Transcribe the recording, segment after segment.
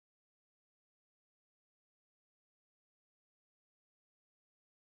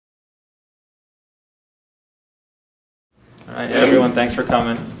Hi everyone, thanks for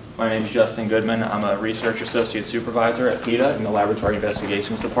coming. My name is Justin Goodman. I'm a Research Associate Supervisor at PETA in the Laboratory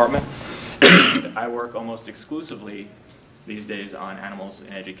Investigations Department. And I work almost exclusively these days on animals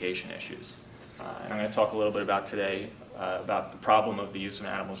and education issues. And I'm going to talk a little bit about today about the problem of the use of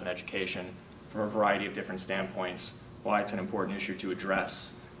animals in education from a variety of different standpoints, why it's an important issue to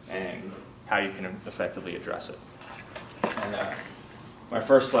address, and how you can effectively address it. And my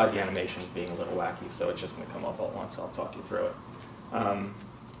first slide, the animation is being a little wacky, so it's just going to come up all at once. I'll talk you through it.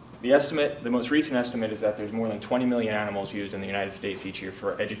 The most recent estimate is that there's more than 20 million animals used in the United States each year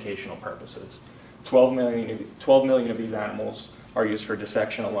for educational purposes. 12 million of these animals are used for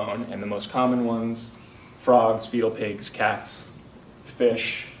dissection alone, and the most common ones, frogs, fetal pigs, cats,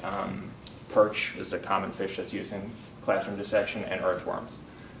 fish, perch is a common fish that's used in classroom dissection, and earthworms.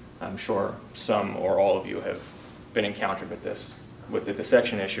 I'm sure some or all of you have been encountered with this, with the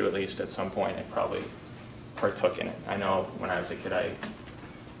dissection issue at least at some point, and probably partook in it. I know when I was a kid, I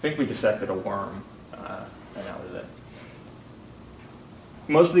think we dissected a worm, and that was it.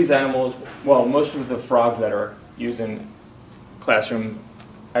 Most of these animals, well, most of the frogs that are used in classroom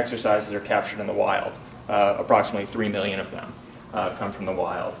exercises are captured in the wild. Approximately 3 million of them come from the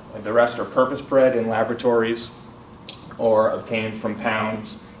wild. And the rest are purpose-bred in laboratories or obtained from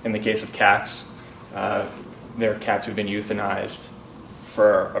pounds. In the case of cats, they're cats who've been euthanized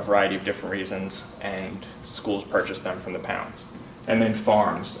for a variety of different reasons, and schools purchase them from the pounds. And then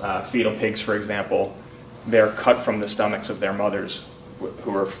farms, fetal pigs, for example, they're cut from the stomachs of their mothers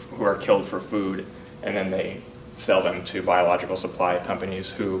who are killed for food, and then they sell them to biological supply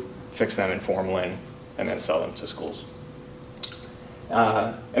companies who fix them in formalin and then sell them to schools.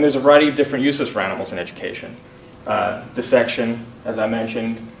 And there's a variety of different uses for animals in education. Dissection, as I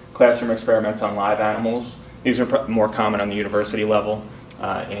mentioned, classroom experiments on live animals. These are more common on the university level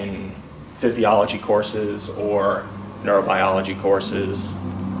in physiology courses or neurobiology courses,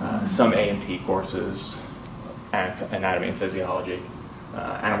 some A&P courses, anatomy and physiology,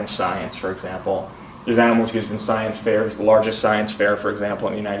 animal science, for example. There's animals used in science fairs. The largest science fair, for example,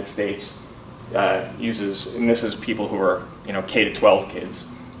 in the United States uses, and this is people who are, K to 12 kids,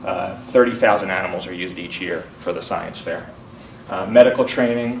 30,000 animals are used each year for the science fair. Medical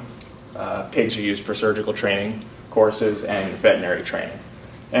training, pigs are used for surgical training courses and veterinary training.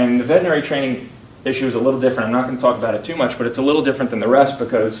 And the veterinary training issue is a little different. I'm not going to talk about it too much, but it's a little different than the rest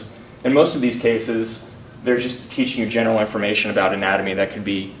because in most of these cases, they're just teaching you general information about anatomy that could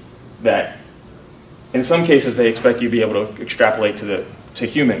be, that in some cases they expect you to be able to extrapolate to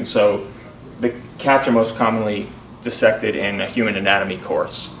humans. So the cats are most commonly dissected in a human anatomy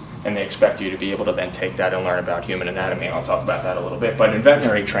course, and they expect you to be able to then take that and learn about human anatomy, and I'll talk about that a little bit. But in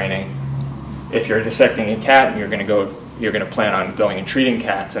veterinary training, if you're dissecting a cat and you're going to plan on going and treating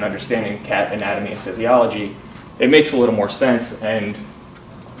cats and understanding cat anatomy and physiology, it makes a little more sense. And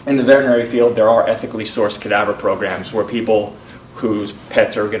in the veterinary field, there are ethically sourced cadaver programs where people whose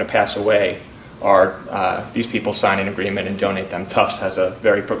pets are going to pass away these people sign an agreement and donate them. Tufts has a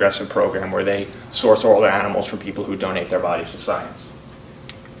very progressive program where they source all their animals from people who donate their bodies to science.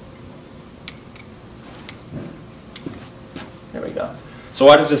 There we go. So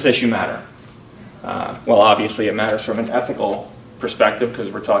why does this issue matter? Well, obviously it matters from an ethical perspective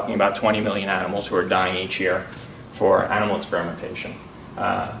because we're talking about 20 million animals who are dying each year for animal experimentation.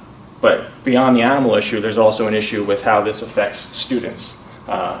 But beyond the animal issue, there's also an issue with how this affects students.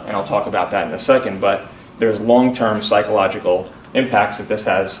 And I'll talk about that in a second, but there's long-term psychological impacts that this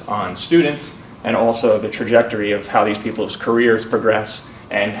has on students, and also the trajectory of how these people's careers progress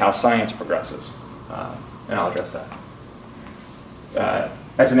and how science progresses. And I'll address that.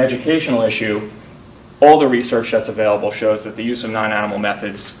 As an educational issue, all the research that's available shows that the use of non-animal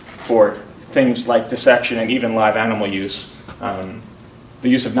methods for things like dissection and even live animal use, the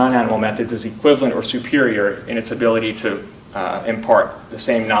use of non-animal methods is equivalent or superior in its ability to impart the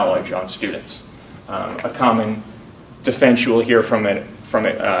same knowledge on students. A common defense you will hear from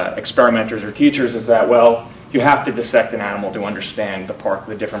experimenters or teachers is that, well, you have to dissect an animal to understand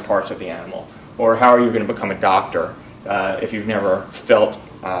the different parts of the animal. Or how are you going to become a doctor if you've never felt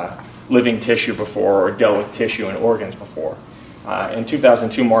living tissue before or dealt with tissue and organs before? In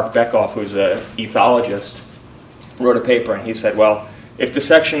 2002, Mark Bekoff, who's an ethologist, wrote a paper and he said, well, if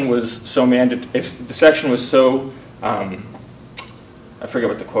dissection was so I forget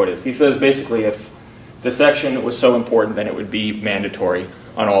what the quote is. He says basically if dissection was so important, then it would be mandatory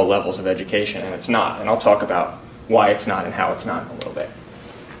on all levels of education, and it's not. And I'll talk about why it's not and how it's not in a little bit.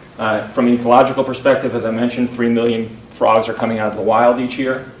 From an ecological perspective, as I mentioned, 3 million frogs are coming out of the wild each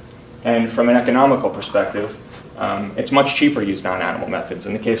year. And from an economical perspective, It's much cheaper to use non-animal methods.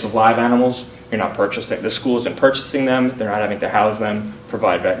 In the case of live animals, you're not purchasing, the school isn't purchasing them, they're not having to house them,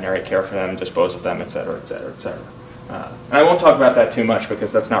 provide veterinary care for them, dispose of them, et cetera, et cetera, et cetera. And I won't talk about that too much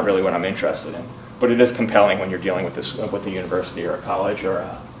because that's not really what I'm interested in. But it is compelling when you're dealing with this with a university or a college or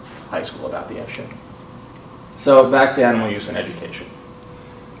a high school about the issue. So back to animal use in education.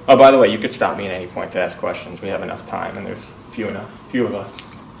 Oh, by the way, you could stop me at any point to ask questions. We have enough time, and there's few of us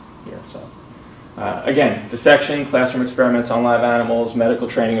here. So again, dissection, classroom experiments on live animals, medical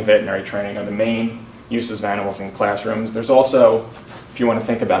training, and veterinary training are the main uses of animals in classrooms. There's also, if you want to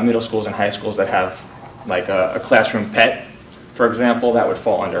think about middle schools and high schools that have like a classroom pet, for example, that would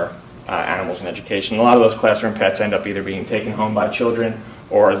fall under animals in education. A lot of those classroom pets end up either being taken home by children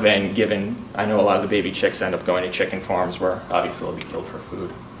or then given, I know a lot of the baby chicks end up going to chicken farms where obviously they'll be killed for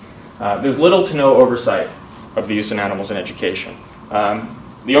food. There's little to no oversight of the use of animals in education.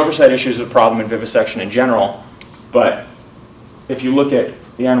 The oversight issue is a problem in vivisection in general, but if you look at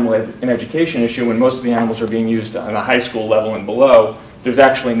the animal in education issue, when most of the animals are being used on the high school level and below, there's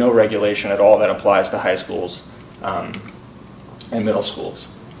actually no regulation at all that applies to high schools and middle schools.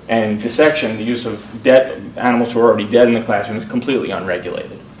 And dissection, the use of dead animals who are already dead in the classroom, is completely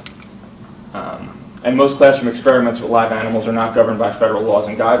unregulated. And most classroom experiments with live animals are not governed by federal laws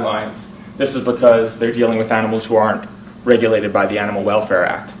and guidelines. This is because they're dealing with animals who aren't regulated by the Animal Welfare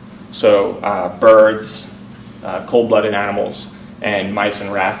Act. So birds, cold-blooded animals, and mice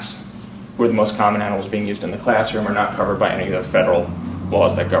and rats, who are the most common animals being used in the classroom, are not covered by any of the federal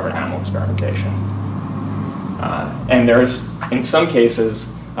laws that govern animal experimentation. And there is, in some cases,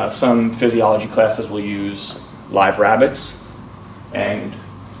 some physiology classes will use live rabbits, and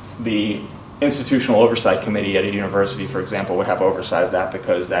the institutional oversight committee at a university, for example, would have oversight of that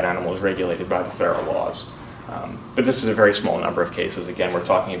because that animal is regulated by the federal laws. But this is a very small number of cases. Again, we're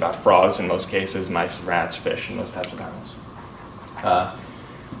talking about frogs in most cases, mice, rats, fish, and those types of animals.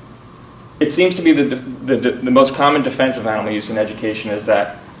 It seems to be the most common defense of animal use in education is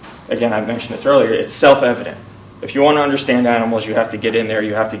that, again, I mentioned this earlier, it's self-evident. If you want to understand animals, you have to get in there,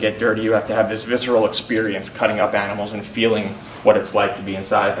 you have to get dirty, you have to have this visceral experience cutting up animals and feeling what it's like to be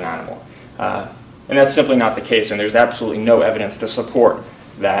inside of an animal. And that's simply not the case, and there's absolutely no evidence to support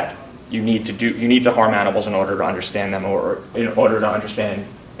that you need to harm animals in order to understand them or in order to understand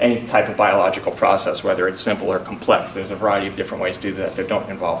any type of biological process, whether it's simple or complex. There's a variety of different ways to do that that don't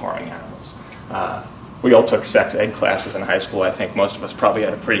involve harming animals. We all took sex ed classes in high school. I think most of us probably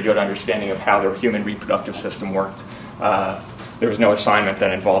had a pretty good understanding of how the human reproductive system worked. There was no assignment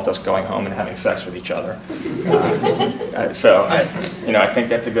that involved us going home and having sex with each other. So I think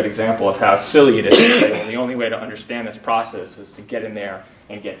that's a good example of how silly it is to say, well, the only way to understand this process is to get in there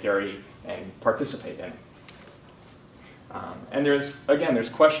and get dirty and participate in it. And there's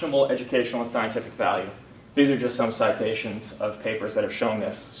questionable educational and scientific value. These are just some citations of papers that have shown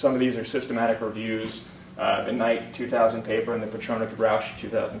this. Some of these are systematic reviews. The Knight 2000 paper and the Petronik-Rausch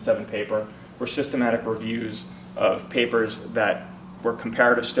 2007 paper were systematic reviews of papers that were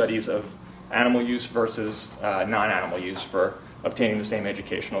comparative studies of animal use versus non-animal use for obtaining the same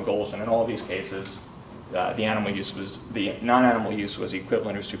educational goals. And in all of these cases, the non-animal use was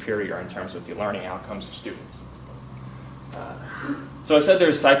equivalent or superior in terms of the learning outcomes of students. So I said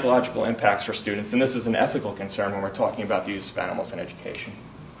there's psychological impacts for students, and this is an ethical concern when we're talking about the use of animals in education.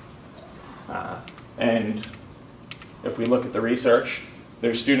 And if we look at the research,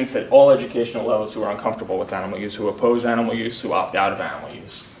 there's students at all educational levels who are uncomfortable with animal use, who oppose animal use, who opt out of animal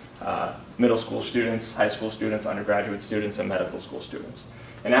use. Middle school students, high school students, undergraduate students, and medical school students.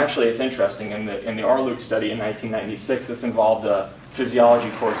 And actually, it's interesting, in the Arluke study in 1996, this involved a physiology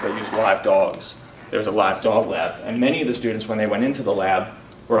course that used live dogs. There was a live dog lab, and many of the students, when they went into the lab,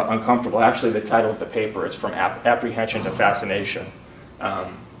 were uncomfortable. Actually, the title of the paper is From Apprehension to Fascination.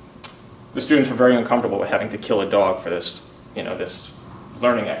 The students were very uncomfortable with having to kill a dog for this, this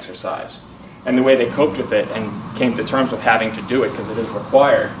learning exercise. And the way they coped with it and came to terms with having to do it, because it is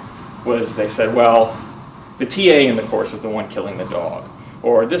required, was they said, well, the TA in the course is the one killing the dog.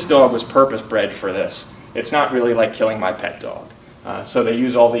 Or this dog was purpose-bred for this. It's not really like killing my pet dog. So they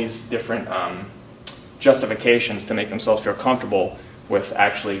use all these different justifications to make themselves feel comfortable with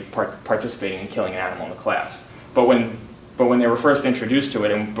actually participating in killing an animal in the class. But when they were first introduced to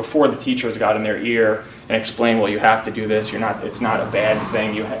it, and before the teachers got in their ear and explained, well, you have to do this, it's not a bad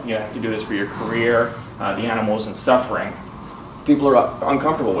thing, you have to do this for your career, the animal isn't suffering, people are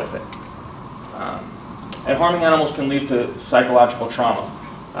uncomfortable with it. And harming animals can lead to psychological trauma.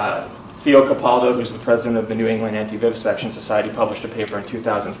 Theo Capaldo, who's the president of the New England Anti-Vivisection Society, published a paper in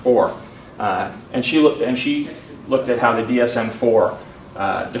 2004. And she looked at how the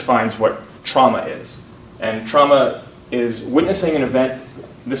DSM-4 defines what trauma is. And trauma is witnessing an event.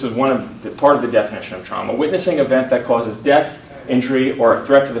 This is part of the definition of trauma. Witnessing an event that causes death, injury, or a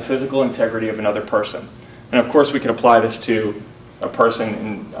threat to the physical integrity of another person. And of course, we could apply this to a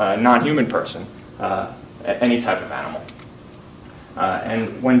person, a non-human person, any type of animal.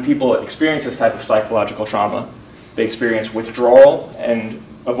 And when people experience this type of psychological trauma, they experience withdrawal and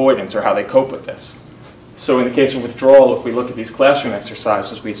avoidance, or how they cope with this. So in the case of withdrawal, if we look at these classroom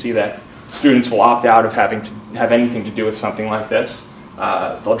exercises, we see that students will opt out of having to have anything to do with something like this.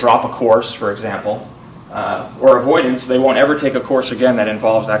 They'll drop a course, for example. Or avoidance, they won't ever take a course again that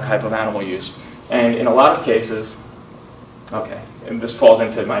involves that type of animal use. And in a lot of cases, okay, and this falls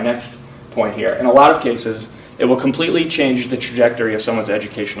into my next point here. In a lot of cases, it will completely change the trajectory of someone's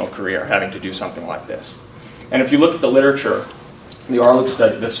educational career having to do something like this. And if you look at the literature, the Arluke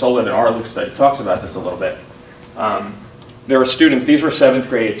study, the Solid and Arluke study talks about this a little bit. There were students, these were 7th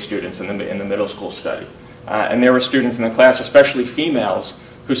grade students in the middle school study. And there were students in the class, especially females,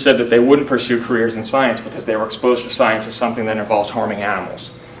 who said that they wouldn't pursue careers in science because they were exposed to science as something that involves harming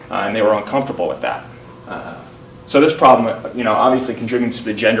animals. And they were uncomfortable with that. So this problem, obviously contributes to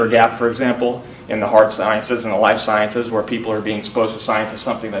the gender gap, for example, in the hard sciences and the life sciences, where people are being exposed to science as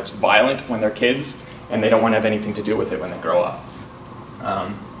something that's violent when they're kids, and they don't want to have anything to do with it when they grow up.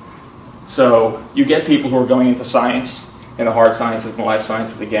 So you get people who are going into science, in the hard sciences and the life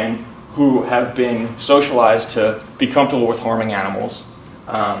sciences again, who have been socialized to be comfortable with harming animals.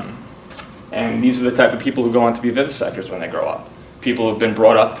 And these are the type of people who go on to be vivisectors when they grow up. People who have been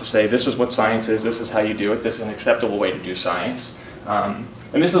brought up to say, this is what science is, this is how you do it, this is an acceptable way to do science. And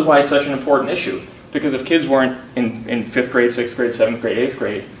this is why it's such an important issue. Because if kids weren't in 5th grade, 6th grade, 7th grade, 8th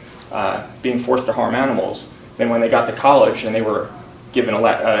grade, being forced to harm animals, then when they got to college and they were given an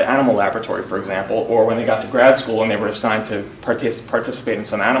animal laboratory, for example, or when they got to grad school and they were assigned to participate in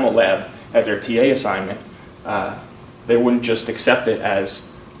some animal lab as their TA assignment, they wouldn't just accept it as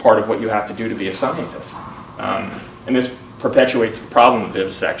part of what you have to do to be a scientist. And this perpetuates the problem of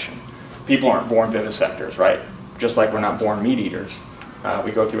vivisection. People aren't born vivisectors, right? Just like we're not born meat eaters.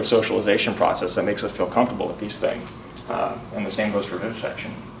 We go through a socialization process that makes us feel comfortable with these things. And the same goes for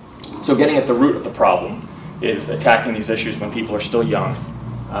vivisection. So getting at the root of the problem is attacking these issues when people are still young,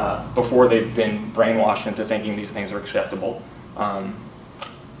 before they've been brainwashed into thinking these things are acceptable.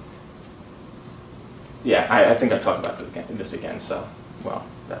 Yeah, I think I talked about this again, so, well,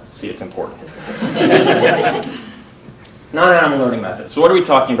 see, it's important. Non-animal learning methods. So what are we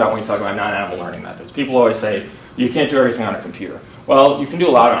talking about when we talk about non-animal learning methods? People always say, you can't do everything on a computer. Well, you can do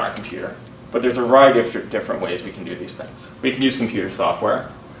a lot on a computer, but there's a variety of different ways we can do these things. We can use computer software.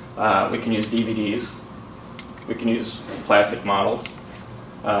 We can use DVDs. We can use plastic models.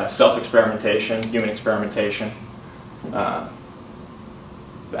 Self-experimentation, human experimentation.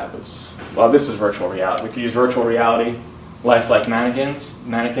 This is virtual reality. We could use virtual reality, lifelike mannequins.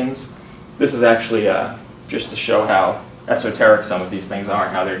 This is actually just to show how esoteric some of these things are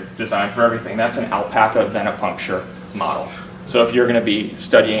and how they're designed for everything. That's an alpaca venipuncture model. So if you're going to be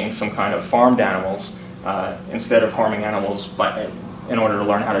studying some kind of farmed animals, instead of harming animals in order to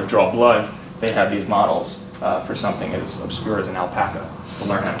learn how to draw blood, they have these models for something as obscure as an alpaca to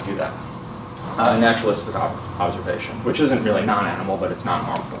learn how to do that. Naturalistic observation, which isn't really non-animal, but it's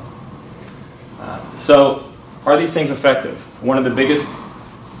non-harmful. So are these things effective? One of the biggest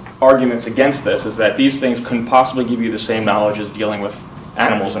arguments against this is that these things couldn't possibly give you the same knowledge as dealing with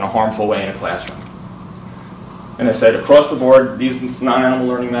animals in a harmful way in a classroom. And I said, across the board, these non-animal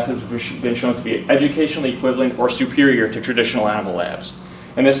learning methods have been shown to be educationally equivalent or superior to traditional animal labs.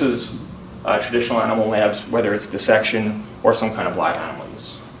 And this is traditional animal labs, whether it's dissection or some kind of live animal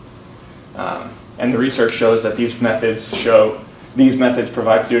use. And the research shows that these methods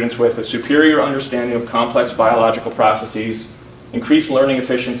provide students with a superior understanding of complex biological processes, increased learning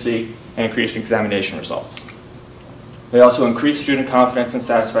efficiency, and increased examination results. They also increase student confidence and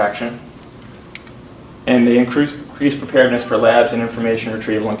satisfaction, and they increase preparedness for labs and information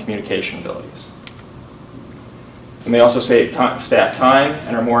retrieval and communication abilities. And they also save staff time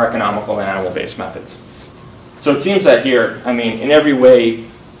and are more economical than animal-based methods. So it seems that here, I mean, in every way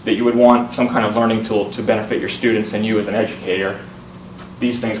that you would want some kind of learning tool to benefit your students and you as an educator,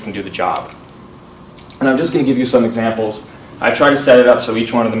 these things can do the job. And I'm just going to give you some examples. I try to set it up so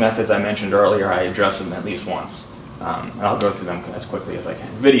each one of the methods I mentioned earlier, I address them at least once. And I'll go through them as quickly as I can.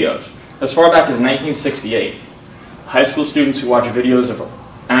 Videos. As far back as 1968, high school students who watch videos of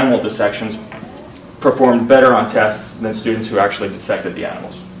animal dissections performed better on tests than students who actually dissected the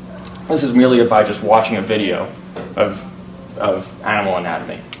animals. This is merely by just watching a video of animal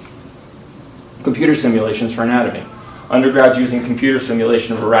anatomy. Computer simulations for anatomy. Undergrads using computer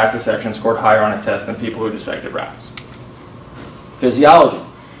simulation of a rat dissection scored higher on a test than people who dissected rats. Physiology.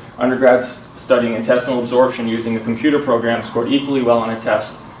 Undergrads studying intestinal absorption using a computer program scored equally well on a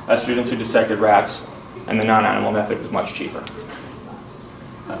test as students who dissected rats, and the non-animal method was much cheaper.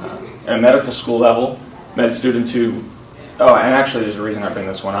 At a medical school level, med students who, oh, and actually there's a reason I bring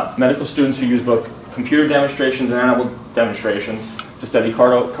this one up. Medical students who use both computer demonstrations and animal demonstrations to study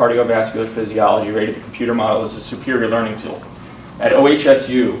cardiovascular physiology rated the computer model as a superior learning tool. At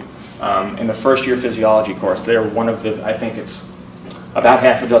OHSU, in the first year physiology course, they're one of the, I think it's about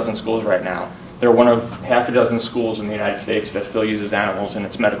half a dozen schools right now. They're one of half a dozen schools in the United States that still uses animals in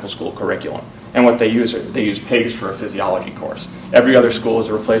its medical school curriculum. And what they use pigs for a physiology course. Every other school has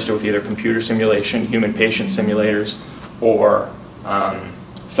replaced it with either computer simulation, human patient simulators, or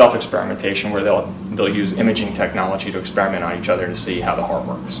self-experimentation, where they'll use imaging technology to experiment on each other to see how the heart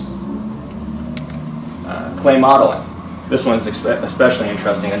works. Clay modeling. This one's especially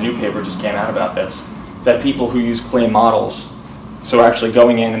interesting. A new paper just came out about this, that people who use clay models, so actually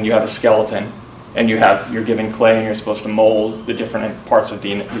going in and you have a skeleton, and you're given clay and you're supposed to mold the different parts of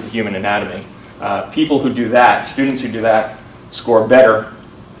the human anatomy. People who do that, students who do that, score better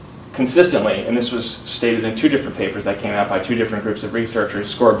consistently, and this was stated in 2 different papers that came out by 2 different groups of researchers,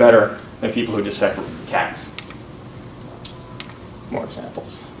 score better than people who dissect cats. More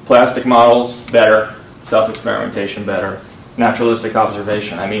examples. Plastic models, better. Self-experimentation, better. Naturalistic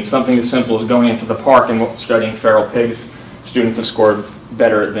observation. I mean, something as simple as going into the park and studying feral pigs, students have scored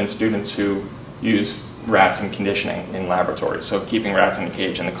better than students who use rats and conditioning in laboratories. So keeping rats in a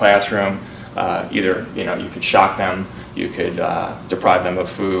cage in the classroom, either you could shock them, you could deprive them of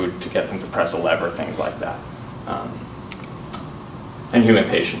food to get them to press a lever, things like that. And human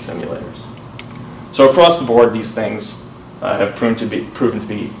patient simulators. So across the board, these things have proven to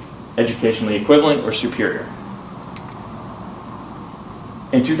be educationally equivalent or superior.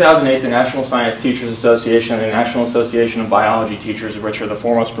 In 2008, the National Science Teachers Association and the National Association of Biology Teachers, which are the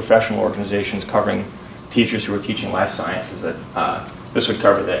foremost professional organizations covering teachers who are teaching life sciences, this would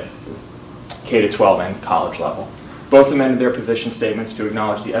cover the K-12 and college level. Both amended their position statements to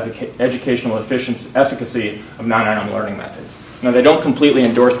acknowledge the educational efficacy of non-animal learning methods. Now, they don't completely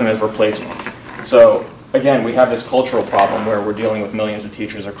endorse them as replacements. So, again, we have this cultural problem where we're dealing with millions of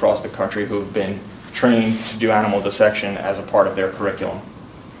teachers across the country who have been trained to do animal dissection as a part of their curriculum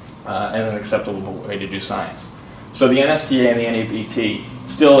as an acceptable way to do science. So the NSTA and the NABT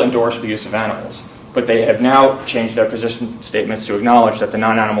still endorse the use of animals, but they have now changed their position statements to acknowledge that the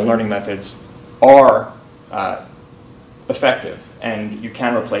non-animal learning methods are effective, and you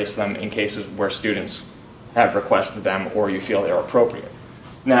can replace them in cases where students have requested them or you feel they're appropriate.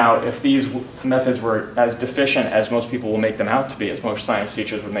 Now, if these methods were as deficient as most people will make them out to be, as most science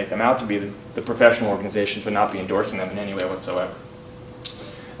teachers would make them out to be, the professional organizations would not be endorsing them in any way whatsoever.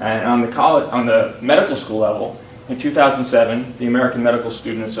 And on the medical school level, in 2007, the American Medical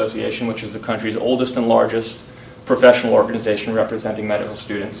Student Association, which is the country's oldest and largest professional organization representing medical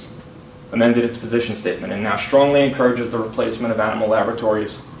students, amended its position statement and now strongly encourages the replacement of animal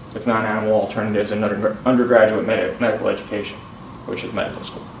laboratories with non-animal alternatives in undergraduate medical education, which is medical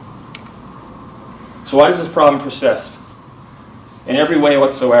school. So why does this problem persist? In every way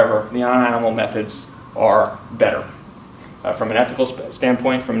whatsoever, the non-animal methods are better. From an ethical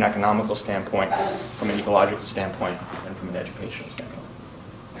standpoint, from an economical standpoint, from an ecological standpoint, and from an educational standpoint.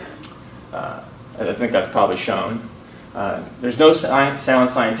 I think that's probably shown. There's no sound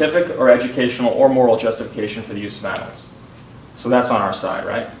scientific or educational or moral justification for the use of animals. So that's on our side,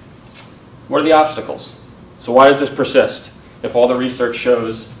 right? What are the obstacles? So why does this persist? If all the research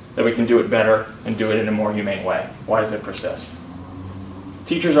shows that we can do it better and do it in a more humane way, why does it persist?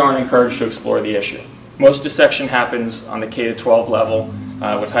 Teachers aren't encouraged to explore the issue. Most dissection happens on the K-12 level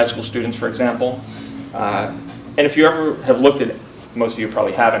with high school students, for example. And if you ever have looked at, most of you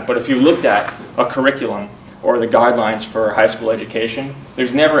probably haven't, but if you looked at a curriculum or the guidelines for high school education,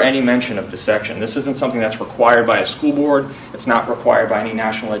 there's never any mention of dissection. This isn't something that's required by a school board. It's not required by any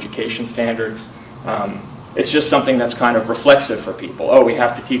national education standards. It's just something that's kind of reflexive for people. Oh, we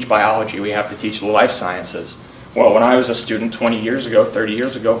have to teach biology. We have to teach the life sciences. Well, when I was a student 20 years ago, 30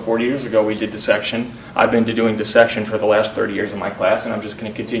 years ago, 40 years ago, we did dissection. I've been doing dissection for the last 30 years of my class, and I'm just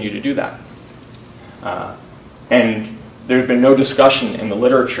going to continue to do that. And there's been no discussion in the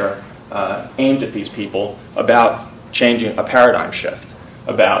literature aimed at these people about changing a paradigm shift,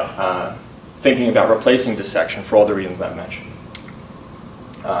 about thinking about replacing dissection for all the reasons I mentioned.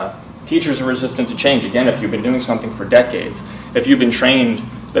 Teachers are resistant to change. Again, if you've been doing something for decades, if you've been trained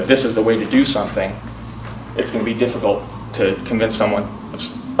that this is the way to do something, it's going to be difficult to convince someone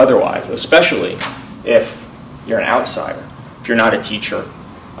otherwise, especially if you're an outsider. If you're not a teacher,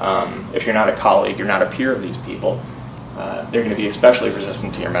 if you're not a colleague, you're not a peer of these people, they're going to be especially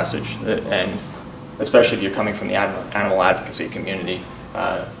resistant to your message, and especially if you're coming from the animal advocacy community,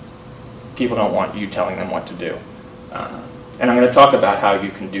 people don't want you telling them what to do. And I'm going to talk about how you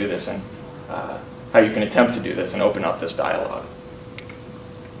can do this and how you can attempt to do this and open up this dialogue.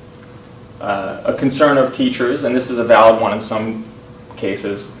 A concern of teachers, and this is a valid one in some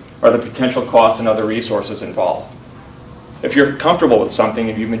cases, are the potential costs and other resources involved. If you're comfortable with something,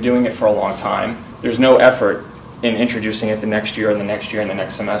 if you've been doing it for a long time, there's no effort in introducing it the next year and the next year and the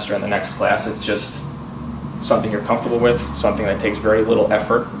next semester and the next class. It's just something you're comfortable with, something that takes very little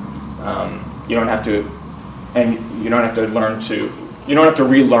effort. You don't have to, and you don't have to learn to, you don't have to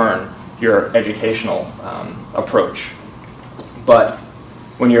relearn your educational approach. But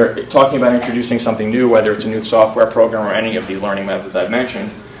when you're talking about introducing something new, whether it's a new software program or any of these learning methods I've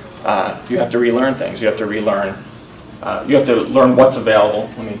mentioned, you have to relearn things. You have to relearn, you have to learn what's available.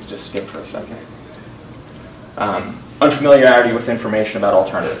 Let me just skip for a second. Unfamiliarity with information about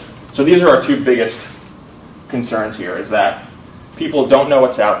alternatives. So these are our two biggest concerns here, is that people don't know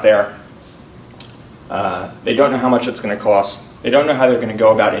what's out there. They don't know how much it's going to cost. They don't know how they're going to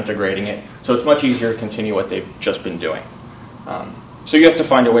go about integrating it. So it's much easier to continue what they've just been doing. So you have to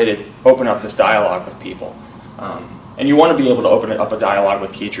find a way to open up this dialogue with people. And you want to be able to open up a dialogue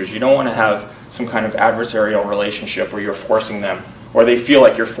with teachers. You don't want to have some kind of adversarial relationship where you're forcing them, or they feel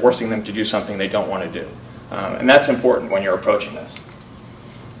like you're forcing them to do something they don't want to do. And that's important when you're approaching this.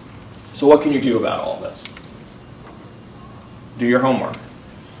 So what can you do about all this? Do your homework.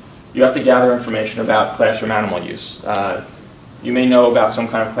 You have to gather information about classroom animal use. You may know about some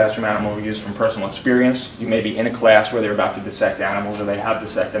kind of classroom animal use from personal experience. You may be in a class where they're about to dissect animals, or they have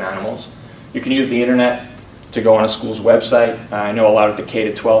dissected animals. You can use the internet to go on a school's website. I know a lot of the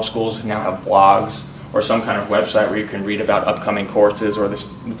K-12 schools now have blogs or some kind of website where you can read about upcoming courses, or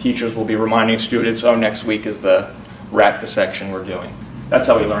the teachers will be reminding students, oh, next week is the rat dissection we're doing. That's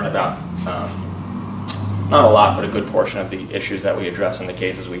how we learn about, not a lot, but a good portion of the issues that we address in the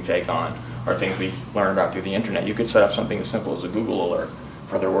cases we take on are things we learn about through the internet. You could set up something as simple as a Google alert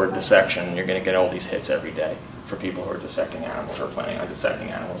for the word dissection, and you're going to get all these hits every day for people who are dissecting animals or planning on dissecting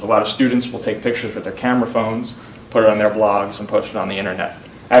animals. A lot of students will take pictures with their camera phones, put it on their blogs, and post it on the internet.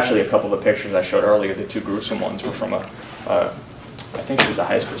 Actually, a couple of the pictures I showed earlier, the two gruesome ones, were from I think she was a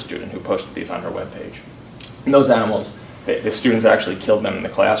high school student who posted these on her webpage. And those animals, the students actually killed them in the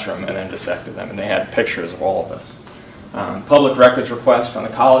classroom and then dissected them, and they had pictures of all of this. Public records request on the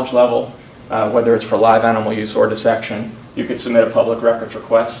college level, whether it's for live animal use or dissection, you could submit a public records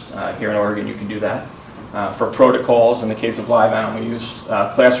request. Here in Oregon, you can do that. For protocols, in the case of live animal use,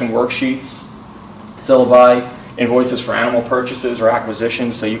 classroom worksheets, syllabi, invoices for animal purchases or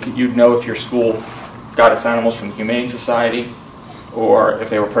acquisitions, so you'd know if your school got its animals from the Humane Society or if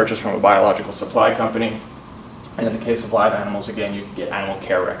they were purchased from a biological supply company. And in the case of live animals, again, you can get animal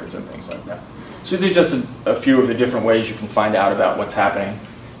care records and things like that. So these are just a few of the different ways you can find out about what's happening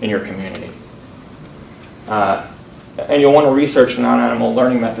in your community. And you'll want to research the non-animal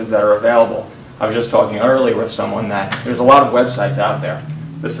learning methods that are available. I was just talking earlier with someone that there's a lot of websites out there.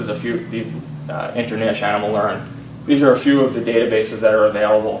 This is a few, these Internish, Animal Learn. These are a few of the databases that are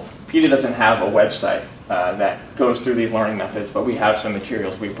available. PETA doesn't have a website that goes through these learning methods, but we have some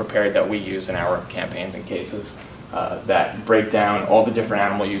materials we've prepared that we use in our campaigns and cases that break down all the different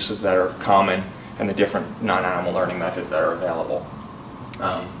animal uses that are common and the different non-animal learning methods that are available.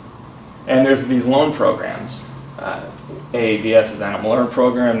 And there's these loan programs. AAVS is Animal Learn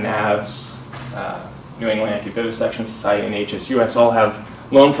Program, NAVS, New England Anti-Vivisection Society, and HSUS all have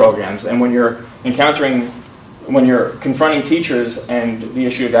loan programs. And when you're confronting teachers and the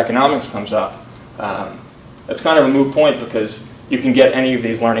issue of economics comes up, it's kind of a moot point because you can get any of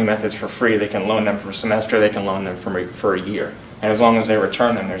these learning methods for free. They can loan them for a semester, they can loan them for a year. And as long as they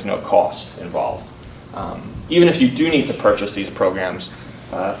return them, there's no cost involved. Even if you do need to purchase these programs,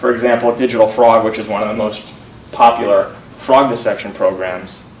 for example, Digital Frog, which is one of the most popular frog dissection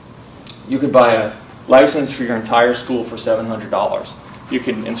programs, you could buy a license for your entire school for $700. You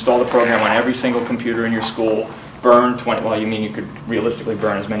could install the program on every single computer in your school, burn 20, well, you mean you could realistically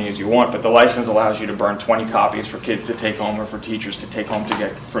burn as many as you want, but the license allows you to burn 20 copies for kids to take home or for teachers to take home to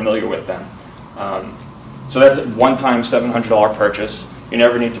get familiar with them. So that's a one-time $700 purchase. You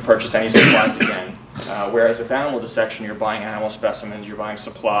never need to purchase any supplies again. Whereas with animal dissection, you're buying animal specimens, you're buying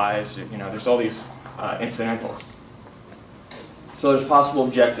supplies, you know, there's all these incidentals. So there's possible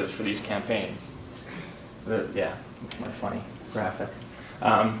objectives for these campaigns. Yeah, my funny graphic.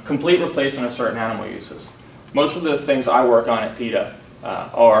 Complete replacement of certain animal uses. Most of the things I work on at PETA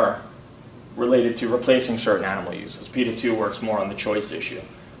are related to replacing certain animal uses. PETA 2 works more on the choice issue.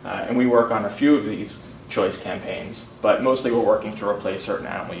 And we work on a few of these choice campaigns, but mostly we're working to replace certain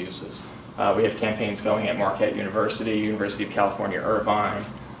animal uses. We have campaigns going at Marquette University, University of California, Irvine,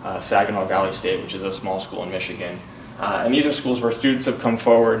 Saginaw Valley State, which is a small school in Michigan. And these are schools where students have come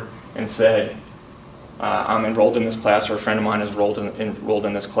forward and said, I'm enrolled in this class, or a friend of mine is enrolled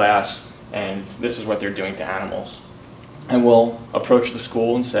in this class, and this is what they're doing to animals. And we'll approach the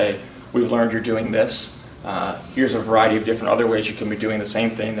school and say, we've learned you're doing this. Here's a variety of different other ways you can be doing the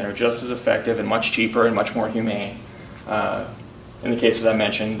same thing that are just as effective and much cheaper and much more humane. In the cases I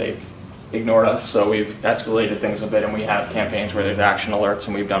mentioned, they've ignored us, so we've escalated things a bit, and we have campaigns where there's action alerts,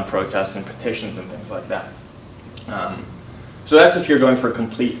 and we've done protests and petitions and things like that. So that's if you're going for a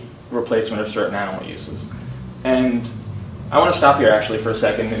complete replacement of certain animal uses. And I want to stop here actually for a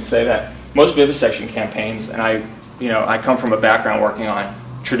second and say that most vivisection campaigns, and I come from a background working on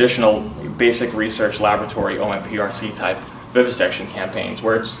traditional basic research laboratory OMPRC type vivisection campaigns,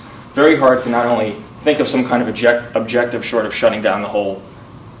 where it's very hard to not only think of some kind of objective short of shutting down the whole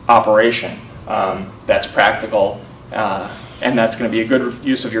operation that's practical and that's going to be a good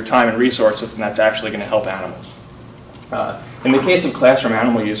use of your time and resources, and that's actually going to help animals. In the case of classroom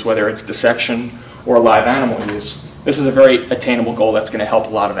animal use, whether it's dissection or live animal use, this is a very attainable goal that's going to help a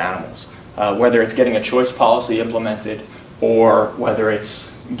lot of animals. Whether it's getting a choice policy implemented, or whether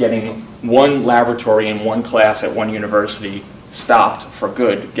it's getting one laboratory in one class at one university stopped for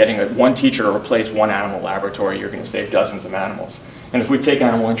good, getting one teacher to replace one animal laboratory, you're going to save dozens of animals. And if we take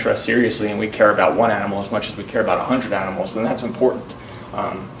animal interest seriously and we care about one animal as much as we care about 100 animals, then that's important.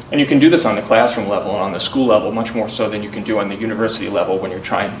 And you can do this on the classroom level and on the school level much more so than you can do on the university level when you're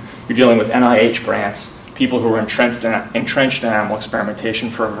dealing with NIH grants, people who are entrenched in animal experimentation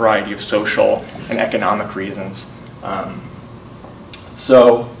for a variety of social and economic reasons.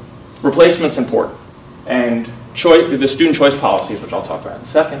 So replacement's important. And the student choice policies, which I'll talk about in a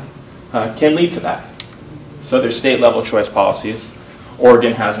second, can lead to that. So there's state level choice policies.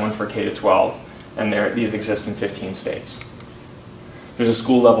 Oregon has one for K-12, and these exist in 15 states. There's a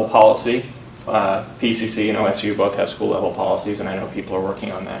school level policy. PCC and OSU both have school level policies, and I know people are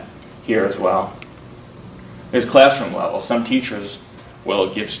working on that here as well. There's classroom level. Some teachers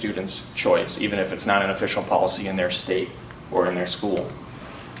will give students choice, even if it's not an official policy in their state or in their school.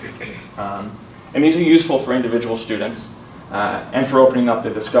 And these are useful for individual students and for opening up the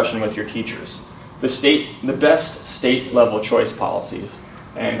discussion with your teachers. The best state level choice policies,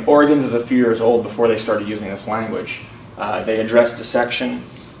 and Oregon's is a few years old before they started using this language. They address dissection,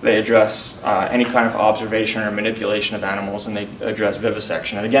 they address any kind of observation or manipulation of animals, and they address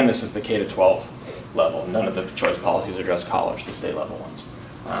vivisection. And again, this is the K-12 level. None of the choice policies address college, the state level ones.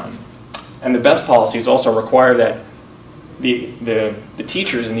 And the best policies also require that the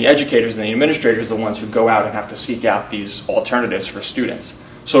teachers and the educators and the administrators are the ones who go out and have to seek out these alternatives for students.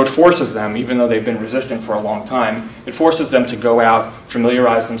 So it forces them, even though they've been resistant for a long time, it forces them to go out,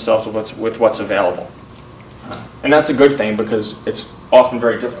 familiarize themselves with what's available. And that's a good thing because it's often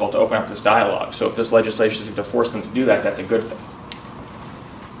very difficult to open up this dialogue. So if this legislation is going to force them to do that, that's a good thing.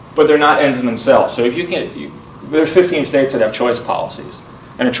 But they're not ends in themselves. So if there's 15 states that have choice policies.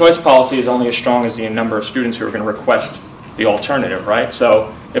 And a choice policy is only as strong as the number of students who are going to request the alternative, right?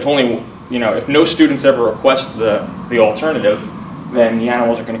 So if if no students ever request the alternative, then the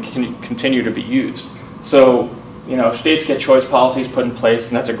animals are going to continue to be used. So, states get choice policies put in place,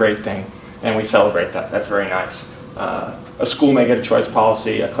 and that's a great thing, and we celebrate that. That's very nice. A school may get a choice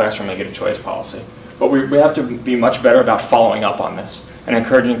policy, a classroom may get a choice policy. But we have to be much better about following up on this and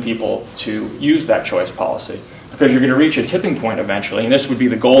encouraging people to use that choice policy, because you're going to reach a tipping point eventually, and this would be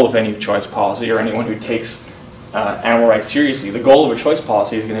the goal of any choice policy or anyone who takes animal rights seriously. The goal of a choice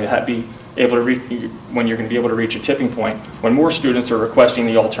policy is going to be able to when you're going to be able to reach a tipping point when more students are requesting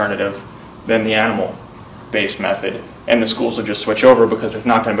the alternative than the animal-based method, and the schools will just switch over because it's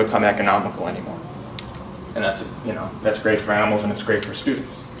not going to become economical anymore. And that's great for animals and it's great for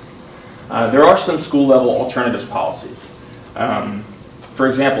students. There are some school-level alternatives policies. For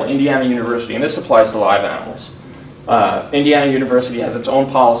example, Indiana University, and this applies to live animals. Indiana University has its own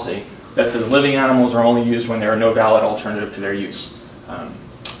policy that says living animals are only used when there are no valid alternative to their use.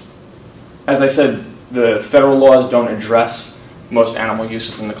 As I said, the federal laws don't address most animal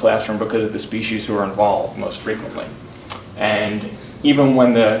uses in the classroom because of the species who are involved most frequently. And even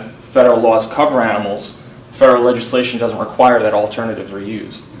when the federal laws cover animals, federal legislation doesn't require that alternatives are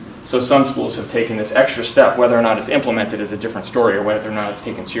used. So some schools have taken this extra step. Whether or not it's implemented is a different story, or whether or not it's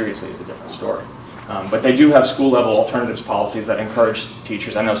taken seriously is a different story. But they do have school-level alternatives policies that encourage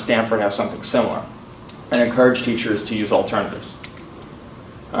teachers. I know Stanford has something similar, and encourage teachers to use alternatives.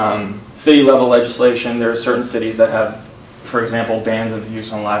 City level legislation, there are certain cities that have, for example, bans of the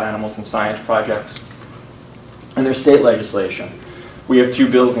use on live animals in science projects. And there's state legislation. We have 2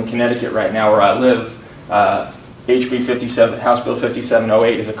 bills in Connecticut right now where I live. HB 57, House Bill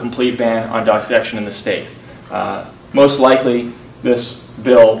 5708 is a complete ban on dissection in the state. Most likely, this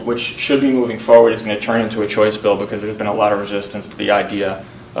bill, which should be moving forward, is going to turn into a choice bill because there's been a lot of resistance to the idea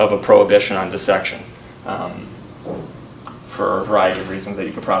of a prohibition on dissection for a variety of reasons that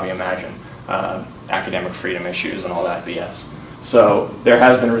you could probably imagine, academic freedom issues and all that BS. So there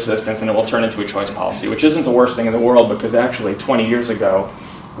has been resistance, and it will turn into a choice policy, which isn't the worst thing in the world because actually 20 years ago,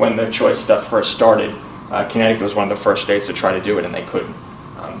 when the choice stuff first started, Connecticut was one of the first states to try to do it, and they couldn't.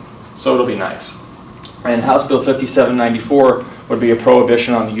 So it'll be nice. And House Bill 5794 would be a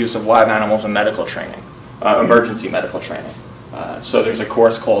prohibition on the use of live animals in medical training, emergency medical training. So there's a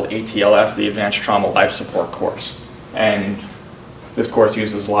course called ATLS, the Advanced Trauma Life Support course. And this course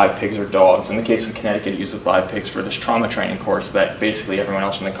uses live pigs or dogs. In the case of Connecticut, it uses live pigs for this trauma training course that basically everyone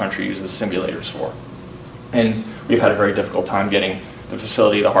else in the country uses simulators for. And we've had a very difficult time getting the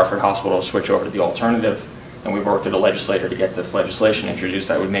facility, the Hartford Hospital, to switch over to the alternative. And we've worked with a legislator to get this legislation introduced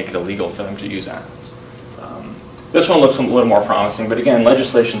that would make it illegal for them to use animals. This one looks a little more promising, but again,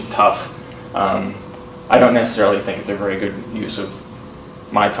 legislation's tough. I don't necessarily think it's a very good use of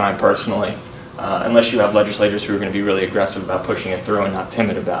my time personally, unless you have legislators who are going to be really aggressive about pushing it through and not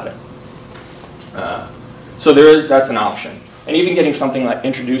timid about it. So that's an option. And even getting something like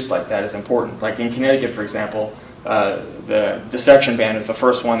introduced like that is important. Like in Connecticut, for example, the dissection ban is the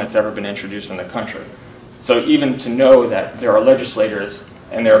first one that's ever been introduced in the country. So even to know that there are legislators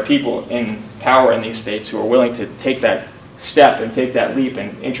and there are people in power in these states who are willing to take that step and take that leap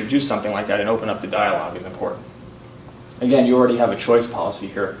and introduce something like that and open up the dialogue is important. Again, you already have a choice policy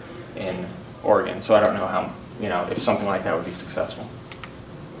here in Oregon, so I don't know how, if something like that would be successful.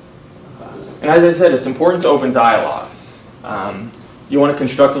 And as I said, it's important to open dialogue. You want to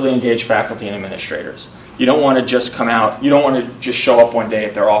constructively engage faculty and administrators. You don't want to just come out, you don't want to just show up one day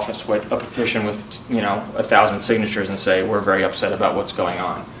at their office with a petition with 1,000 signatures and say, we're very upset about what's going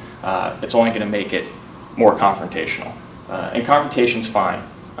on. It's only going to make it more confrontational. And confrontation's fine.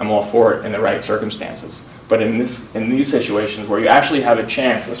 I'm all for it in the right circumstances. But in these situations where you actually have a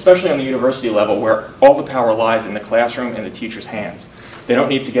chance, especially on the university level, where all the power lies in the classroom and the teacher's hands, they don't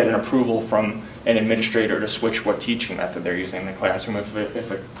need to get an approval from an administrator to switch what teaching method they're using in the classroom.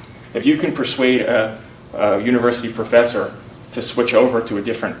 If you can persuade a university professor to switch over to a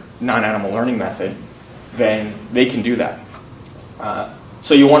different non-animal learning method, then they can do that.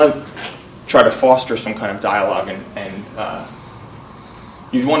 So you want to try to foster some kind of dialogue, and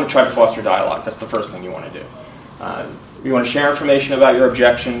you want to try to foster dialogue. That's the first thing you want to do. You want to share information about your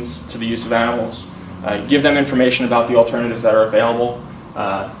objections to the use of animals. Give them information about the alternatives that are available.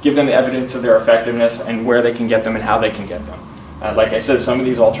 Give them the evidence of their effectiveness and where they can get them and how they can get them. Like I said, some of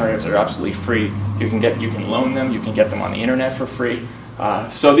these alternatives are absolutely free. You can loan them. You can get them on the internet for free.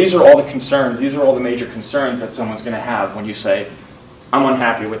 So these are all the concerns. These are all the major concerns that someone's going to have when you say, I'm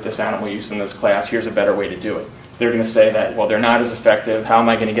unhappy with this animal use in this class. Here's a better way to do it. They're going to say that, well, they're not as effective. How am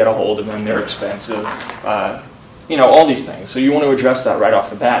I going to get a hold of them? They're expensive. All these things. So you want to address that right off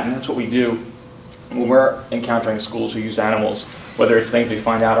the bat, and that's what we do when we're encountering schools who use animals, whether it's things we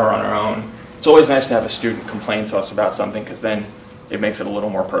find out or on our own. It's always nice to have a student complain to us about something, because then it makes it a little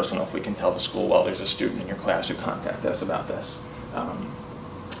more personal if we can tell the school, well, there's a student in your class who contacted us about this.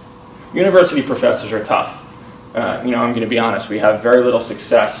 University professors are tough. I'm going to be honest, we have very little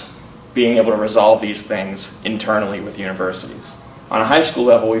success being able to resolve these things internally with universities. On a high school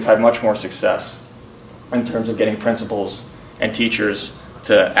level, we've had much more success in terms of getting principals and teachers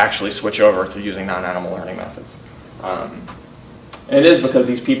to actually switch over to using non-animal learning methods. And it is because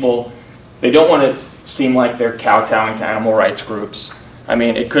these people, they don't want to seem like they're kowtowing to animal rights groups. I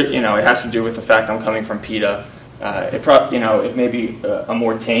mean, it could, it has to do with the fact I'm coming from PETA. It may be a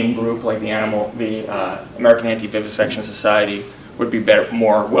more tame group like the American Anti-Vivisection Society would be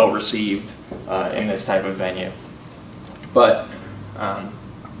more well received in this type of venue. But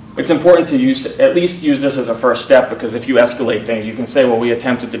it's important to at least use this as a first step, because if you escalate things, you can say, well, we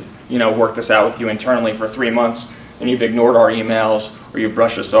attempted to work this out with you internally for 3 months, and you've ignored our emails, or you've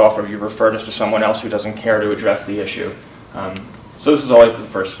brushed us off, or you've referred us to someone else who doesn't care to address the issue. So this is always the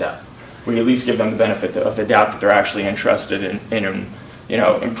first step. We at least give them the benefit of the doubt that they're actually interested in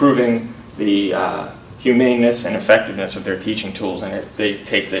improving the humaneness and effectiveness of their teaching tools, and if they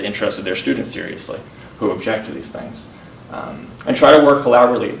take the interest of their students seriously who object to these things. And try to work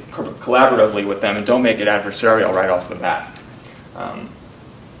collaboratively with them, and don't make it adversarial right off the bat.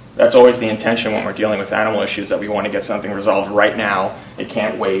 That's always the intention when we're dealing with animal issues, that we want to get something resolved right now. It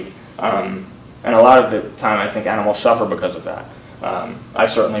can't wait. And a lot of the time, I think animals suffer because of that.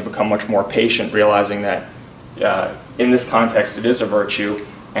 I've certainly become much more patient, realizing that in this context, it is a virtue,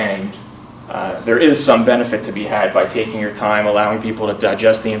 and there is some benefit to be had by taking your time, allowing people to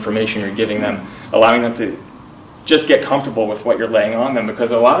digest the information you're giving them, allowing them to just get comfortable with what you're laying on them,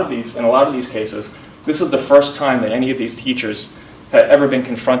 because in a lot of these cases, this is the first time that any of these teachers have ever been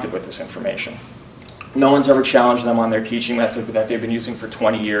confronted with this information. No one's ever challenged them on their teaching method that they've been using for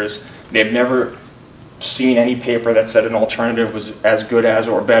 20 years. They've never seen any paper that said an alternative was as good as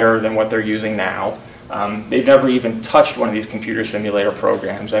or better than what they're using now. They've never even touched one of these computer simulator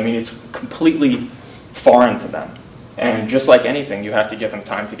programs. I mean, it's completely foreign to them. And just like anything, you have to give them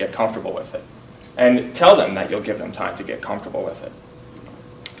time to get comfortable with it. And tell them that you'll give them time to get comfortable with it.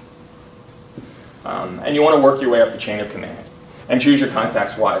 And you want to work your way up the chain of command and choose your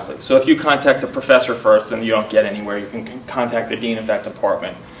contacts wisely. So if you contact the professor first and you don't get anywhere, you can contact the dean of that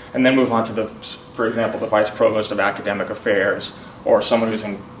department and then move on to, for example, the vice provost of academic affairs, or someone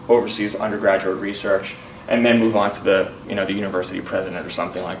who oversees undergraduate research, and then move on to the university president or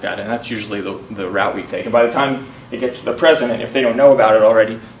something like that. And that's usually the route we take. And by the time it gets to the president, if they don't know about it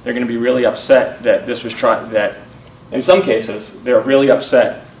already, they're going to be really upset that this was tried. That in some cases, they're really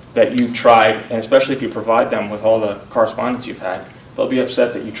upset that you've tried, and especially if you provide them with all the correspondence you've had, they'll be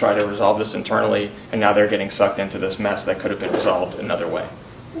upset that you try to resolve this internally, and now they're getting sucked into this mess that could have been resolved another way.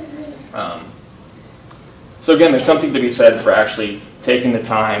 So again, there's something to be said for actually taking the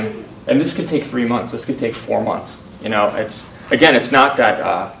time, and this could take 3 months, this could take 4 months. It's not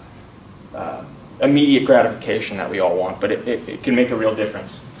that immediate gratification that we all want, but it can make a real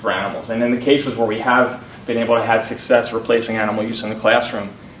difference for animals. And in the cases where we have been able to have success replacing animal use in the classroom,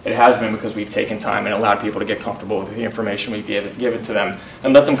 it has been because we've taken time and allowed people to get comfortable with the information we've given to them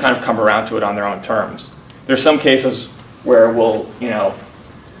and let them kind of come around to it on their own terms. There's some cases where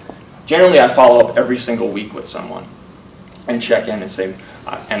generally I follow up every single week with someone and check in and say,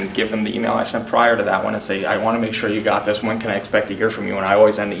 and give them the email I sent prior to that one and say, I want to make sure you got this, when can I expect to hear from you? And I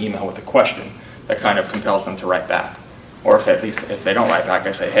always end the email with a question that kind of compels them to write back. Or if at least if they don't write back,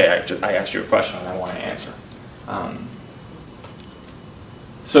 I say, hey, I asked you a question and I want to answer.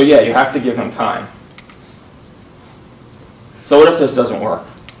 So yeah, you have to give them time. So what if this doesn't work?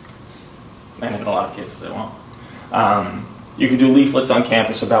 And in a lot of cases it won't. You can do leaflets on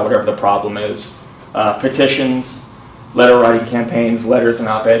campus about whatever the problem is. Petitions, letter writing campaigns, letters and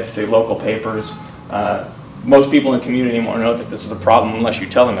op-eds to local papers. Most people in the community won't know that this is a problem unless you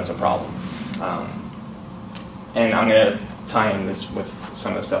tell them it's a problem. And I'm going to tie in this with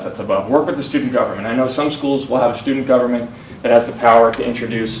some of the stuff that's above. Work with the student government. I know some schools will have a student government that has the power to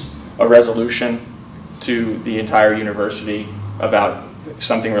introduce a resolution to the entire university about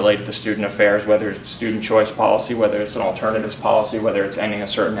something related to student affairs, whether it's student choice policy, whether it's an alternatives policy, whether it's ending a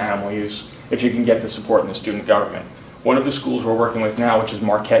certain animal use, if you can get the support in the student government. One of the schools we're working with now, which is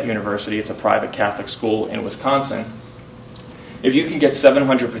Marquette University, it's a private Catholic school in Wisconsin, if you can get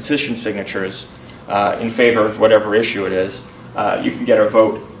 700 petition signatures in favor of whatever issue it is, you can get a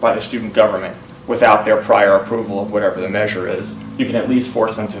vote by the student government without their prior approval of whatever the measure is. You can at least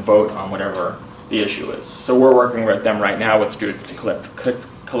force them to vote on whatever the issue is. So we're working with them right now with students to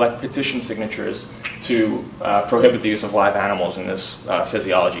collect petition signatures to prohibit the use of live animals in this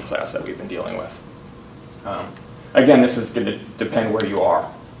physiology class that we've been dealing with. Again, this is going to depend where you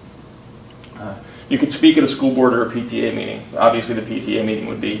are. You could speak at a school board or a PTA meeting. Obviously the PTA meeting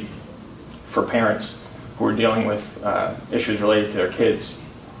would be for parents who are dealing with issues related to their kids.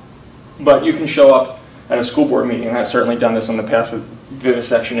 But you can show up at a school board meeting, and I've certainly done this in the past with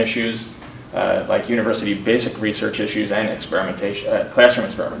vivisection issues, like university basic research issues and experimentation, classroom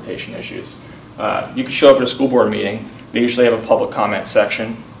experimentation issues. You can show up at a school board meeting. They usually have a public comment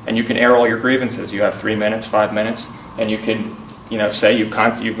section, and you can air all your grievances. You have 3 minutes, 5 minutes, and you can say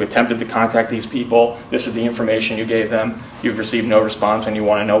you've attempted to contact these people, this is the information you gave them, you've received no response, and you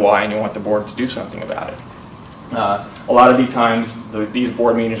want to know why, and you want the board to do something about it. A lot of the times, these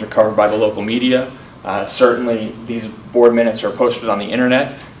board meetings are covered by the local media. Certainly, these board minutes are posted on the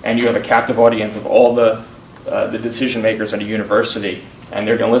internet, and you have a captive audience of all the decision makers at a university, and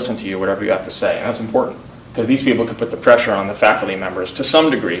they're going to listen to you, whatever you have to say. And that's important, because these people can put the pressure on the faculty members to some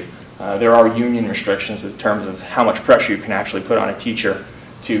degree. There are union restrictions in terms of how much pressure you can actually put on a teacher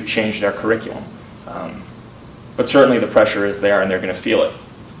to change their curriculum. But certainly the pressure is there, and they're going to feel it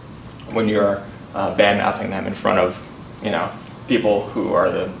when you're bad-mouthing them in front of people who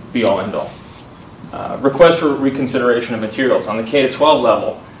are the be-all, end-all. Request for reconsideration of materials. On the K-12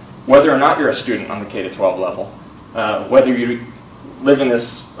 level, whether or not you're a student on the K-12 level, whether you live in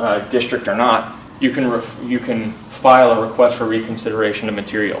this district or not, you can file a request for reconsideration of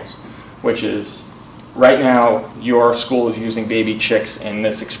materials, which is, right now your school is using baby chicks in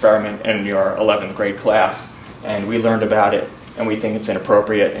this experiment in your 11th grade class, and we learned about it and we think it's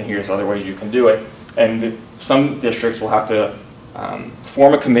inappropriate, and here's other ways you can do it. And some districts will have to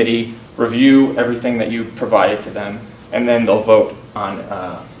form a committee, review everything that you provided to them, and then they'll vote on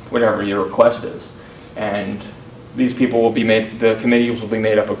whatever your request is. And these people will be made, the committees will be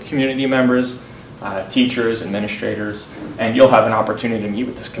made up of community members, teachers, administrators, and you'll have an opportunity to meet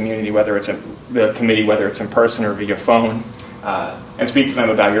with this community, whether it's the committee, whether it's in person or via phone, and speak to them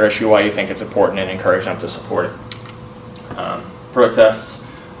about your issue, why you think it's important, and encourage them to support it. Protests,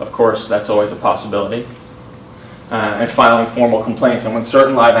 of course, that's always a possibility. And filing formal complaints. And with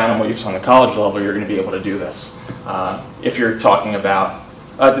certain live animal use on the college level, you're going to be able to do this. If you're talking about,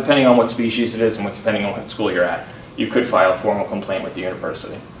 depending on what species it is and depending on what school you're at, you could file a formal complaint with the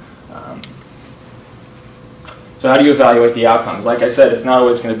university. So how do you evaluate the outcomes? Like I said, it's not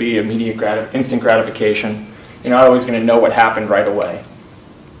always going to be immediate instant gratification. You're not always going to know what happened right away.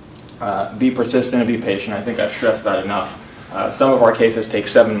 Be persistent and be patient. I think I've stressed that enough. Some of our cases take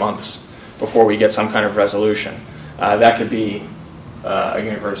 7 months before we get some kind of resolution. That could be a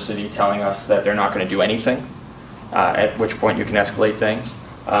university telling us that they're not going to do anything, at which point you can escalate things.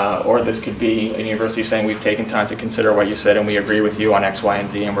 Or this could be a university saying, we've taken time to consider what you said and we agree with you on X, Y, and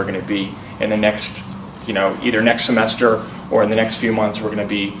Z, and we're going to be in the next, either next semester or in the next few months, we're going to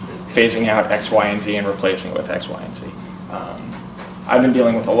be phasing out X, Y, and Z and replacing it with X, Y, and Z. I've been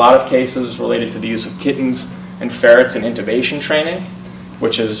dealing with a lot of cases related to the use of kittens and ferrets in intubation training,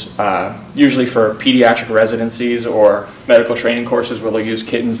 which is usually for pediatric residencies or medical training courses where they'll use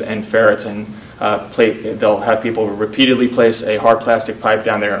kittens and ferrets, and they'll have people repeatedly place a hard plastic pipe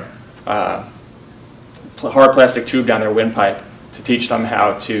down their, hard plastic tube down their windpipe to teach them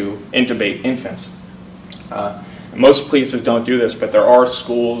how to intubate infants. Most places don't do this, but there are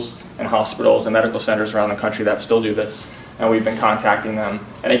schools and hospitals and medical centers around the country that still do this, and we've been contacting them.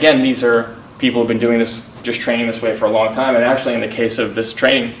 And again, these are people who have been doing this, just training this way for a long time, and actually in the case of this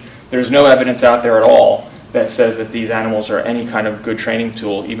training, there's no evidence out there at all that says that these animals are any kind of good training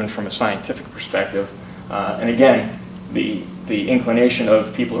tool, even from a scientific perspective. And again, the inclination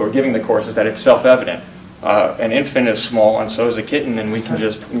of people who are giving the course is that it's self-evident. An infant is small and so is a kitten, and we can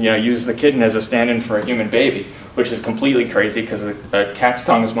just use the kitten as a stand-in for a human baby, which is completely crazy because a cat's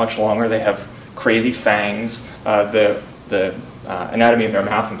tongue is much longer. They have crazy fangs. The anatomy of their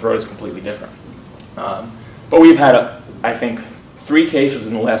mouth and throat is completely different. But we've had, I think, 3 cases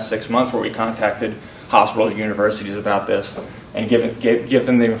in the last 6 months where we contacted hospitals and universities about this and give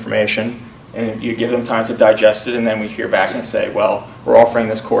them the information, and you give them time to digest it, and then we hear back and say, well, we're offering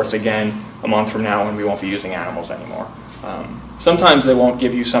this course again a month from now and we won't be using animals anymore. Sometimes they won't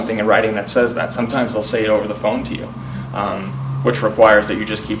give you something in writing that says that. Sometimes they'll say it over the phone to you, which requires that you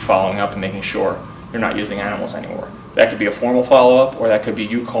just keep following up and making sure you're not using animals anymore. That could be a formal follow-up, or that could be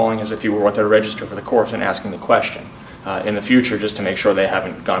you calling as if you were wanting to register for the course and asking the question in the future, just to make sure they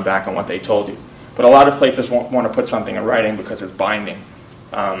haven't gone back on what they told you. But a lot of places won't want to put something in writing because it's binding.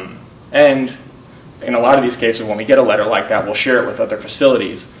 And in a lot of these cases, when we get a letter like that, we'll share it with other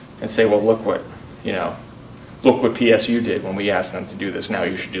facilities and say, well, look what PSU did when we asked them to do this. Now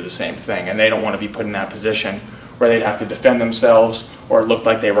you should do the same thing. And they don't want to be put in that position where they'd have to defend themselves, or it looked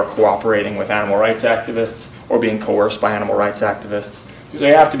like they were cooperating with animal rights activists or being coerced by animal rights activists. So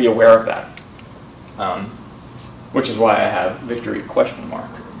you have to be aware of that, which is why I have victory ?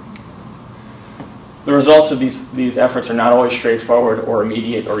 The results of these efforts are not always straightforward or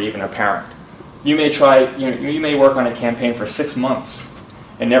immediate or even apparent. You may you may work on a campaign for 6 months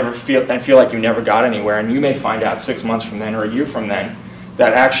and feel like you never got anywhere, and you may find out 6 months from then or a year from then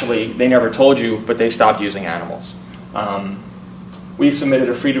that actually they never told you, but they stopped using animals. We submitted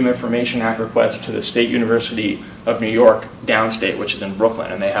a Freedom of Information Act request to the State University of New York downstate, which is in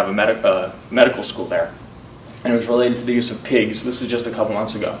Brooklyn, and they have a medical school there. And it was related to the use of pigs. This is just a couple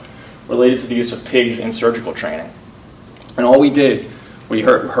months ago. Related to the use of pigs in surgical training. And all we did, we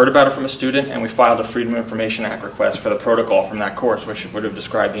heard about it from a student, and we filed a Freedom of Information Act request for the protocol from that course, which would have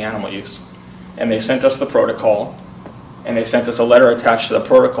described the animal use. And they sent us the protocol, and they sent us a letter attached to the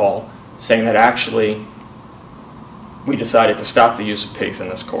protocol saying that actually we decided to stop the use of pigs in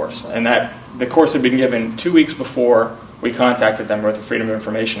this course. And that the course had been given 2 weeks before we contacted them with a Freedom of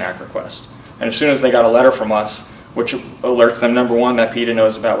Information Act request. And as soon as they got a letter from us, which alerts them, number one, that PETA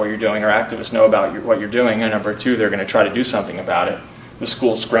knows about what you're doing, or activists know about what you're doing, and number two, they're going to try to do something about it, the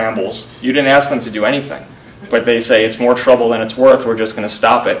school scrambles. You didn't ask them to do anything, but they say it's more trouble than it's worth, we're just going to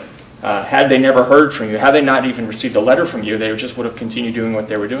stop it, Had they never heard from you, had they not even received a letter from you, they just would have continued doing what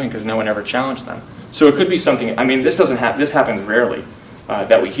they were doing because no one ever challenged them. So it could be something, I mean, this happens rarely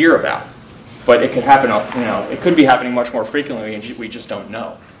that we hear about, but it could happen, it could be happening much more frequently and we just don't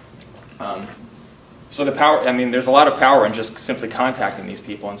know. So the power, I mean, there's a lot of power in just simply contacting these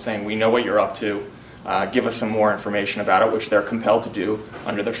people and saying, we know what you're up to, give us some more information about it, which they're compelled to do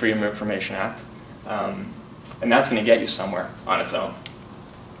under the Freedom of Information Act. And that's going to get you somewhere on its own.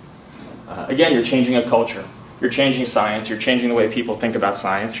 Again, you're changing a culture. You're changing science. You're changing the way people think about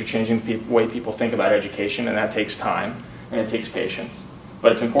science. You're changing the way people think about education, and that takes time, and it takes patience.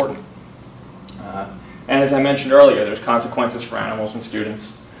 But it's important. And as I mentioned earlier, there's consequences for animals and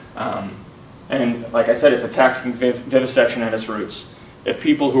students. And like I said, it's attacking vivisection at its roots. If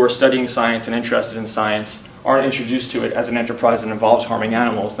people who are studying science and interested in science aren't introduced to it as an enterprise that involves harming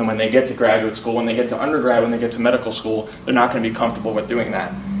animals, then when they get to graduate school, when they get to undergrad, when they get to medical school, they're not going to be comfortable with doing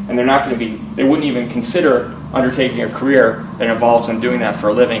that. And they're not going to be, they wouldn't even consider undertaking a career that involves them doing that for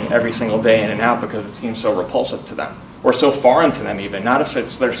a living every single day in and out because it seems so repulsive to them, or so foreign to them even. Not if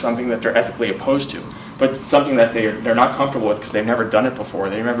there's something that they're ethically opposed to, but something that they're not comfortable with because they've never done it before.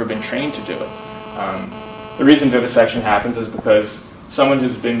 They've never been trained to do it. The reason vivisection happens is because someone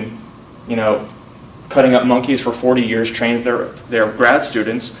who's been, cutting up monkeys for 40 years trains their grad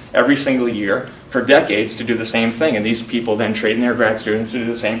students every single year for decades to do the same thing, and these people then train their grad students to do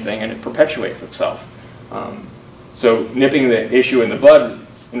the same thing, and it perpetuates itself. So nipping the issue in the bud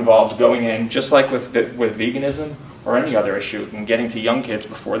involves going in, just like with veganism or any other issue, and getting to young kids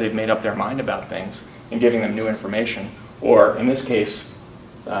before they've made up their mind about things and giving them new information, or in this case,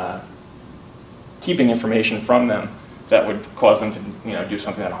 keeping information from them that would cause them to do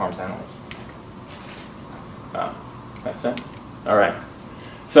something that harms animals. That's it? All right.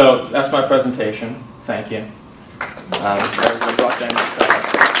 So that's my presentation. Thank you.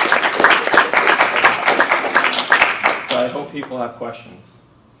 So I hope people have questions.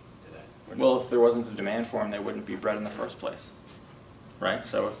 Well, if there wasn't a demand for them, they wouldn't be bred in the first place. Right?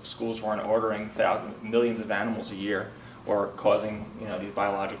 So if schools weren't ordering millions of animals a year or causing these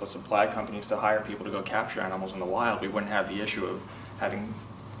biological supply companies to hire people to go capture animals in the wild, we wouldn't have the issue of having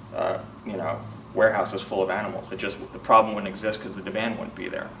warehouses full of animals. The problem wouldn't exist because the demand wouldn't be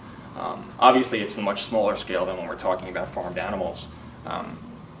there. Obviously, it's a much smaller scale than when we're talking about farmed animals,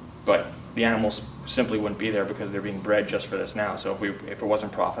 but the animals simply wouldn't be there because they're being bred just for this now. So if it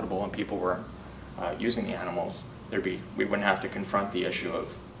wasn't profitable and people were using the animals, we wouldn't have to confront the issue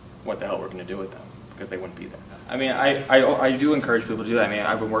of what the hell we're going to do with them because they wouldn't be there. I mean, I do encourage people to do that. I mean,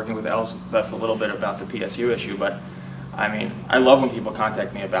 I've been working with Elspeth a little bit about the PSU issue, but I mean, I love when people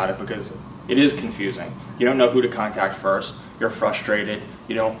contact me about it because it is confusing. You don't know who to contact first. You're frustrated.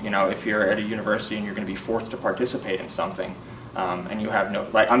 You don't, if you're at a university and you're going to be forced to participate in something, and you have no,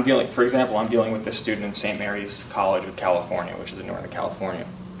 for example, I'm dealing with this student in St. Mary's College of California, which is in Northern California,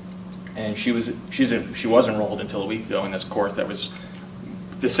 and she was enrolled until a week ago in this course that was,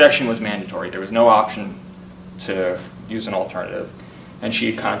 dissection was mandatory. There was no option to use an alternative, and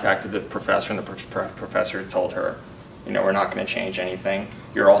she had contacted the professor, and the professor told her, we're not going to change anything.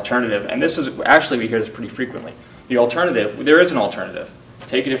 Your alternative, and this is, actually we hear this pretty frequently, the alternative, there is an alternative.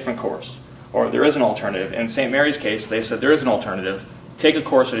 Take a different course. Or there is an alternative. In St. Mary's case, they said there is an alternative. Take a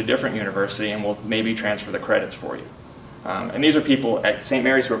course at a different university and we'll maybe transfer the credits for you. And these are people at St.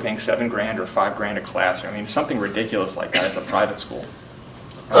 Mary's who are paying $7 grand or $5 grand a class. I mean, something ridiculous like that. It's a private school.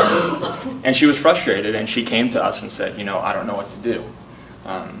 And she was frustrated and she came to us and said, I don't know what to do.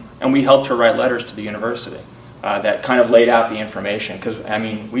 And we helped her write letters to the university. That kind of laid out the information, because I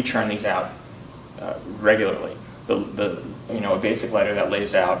mean we churn these out regularly. A basic letter that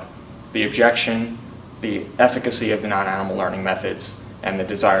lays out the objection, the efficacy of the non-animal learning methods, and the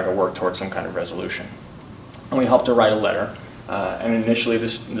desire to work towards some kind of resolution. And we helped her write a letter. And initially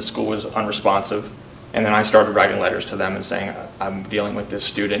the school was unresponsive, and then I started writing letters to them and saying, I'm dealing with this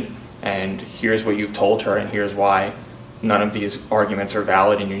student, and here's what you've told her, and here's why none of these arguments are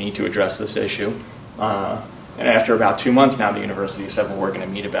valid, and you need to address this issue. And after about 2 months now, the university said, well, we're going to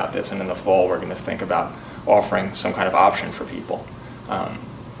meet about this, and in the fall we're going to think about offering some kind of option for people.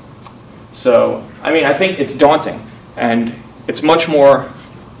 So, I mean, I think it's daunting, and it's much more,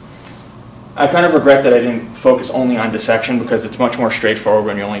 I kind of regret that I didn't focus only on dissection because it's much more straightforward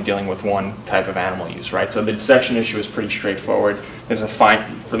when you're only dealing with one type of animal use, right? So the dissection issue is pretty straightforward. There's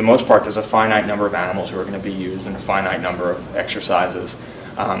for the most part, there's a finite number of animals who are going to be used and a finite number of exercises.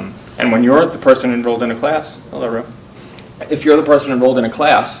 And when you're the person enrolled in a class, hello, Ru. If you're the person enrolled in a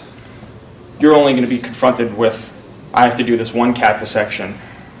class, you're only going to be confronted with, I have to do this one cat dissection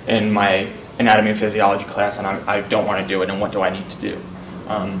in my anatomy and physiology class, and I don't want to do it, and what do I need to do?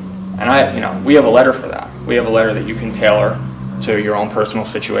 And we have a letter for that. We have a letter that you can tailor to your own personal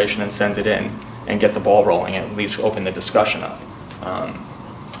situation and send it in and get the ball rolling and at least open the discussion up.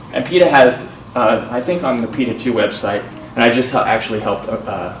 And PETA has, I think on the PETA 2 website, and I just actually helped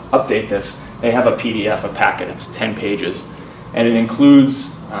update this, they have a PDF, a packet, it's 10 pages, and it includes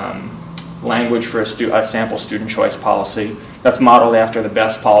language for a sample student choice policy that's modeled after the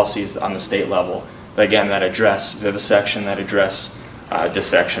best policies on the state level, again, that address vivisection, that address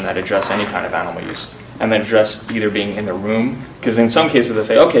dissection, that address any kind of animal use, and then address either being in the room, because in some cases they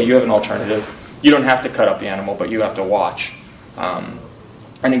say, okay, you have an alternative, you don't have to cut up the animal, but you have to watch.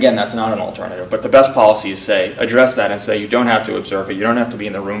 And again, that's not an alternative, but the best policies say, address that and say you don't have to observe it, you don't have to be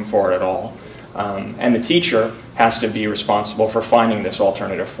in the room for it at all. And the teacher has to be responsible for finding this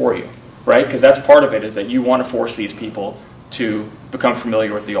alternative for you, right? Because that's part of it, is that you want to force these people to become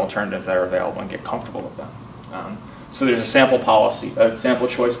familiar with the alternatives that are available and get comfortable with them. So there's a sample policy, a sample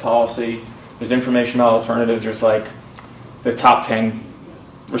choice policy, there's information about alternatives, there's like the top 10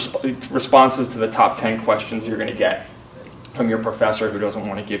 responses to the top 10 questions you're going to get from your professor who doesn't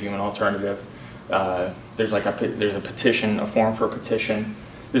want to give you an alternative. There's a petition, a form for a petition.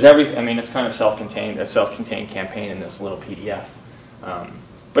 There's everything. I mean, it's kind of self-contained, a self-contained campaign in this little PDF.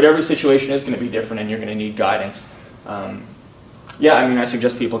 But every situation is going to be different, and you're going to need guidance. Yeah, I mean, I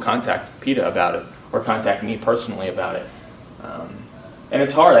suggest people contact PETA about it, or contact me personally about it. And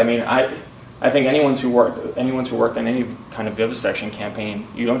it's hard. I mean, I think anyone who worked on any kind of vivisection campaign,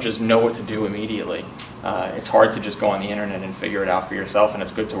 you don't just know what to do immediately. It's hard to just go on the internet and figure it out for yourself, and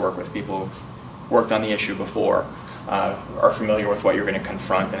it's good to work with people who've worked on the issue before, are familiar with what you're going to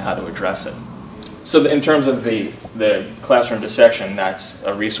confront and how to address it. So in terms of the classroom dissection, that's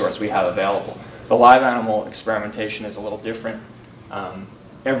a resource we have available. The live animal experimentation is a little different.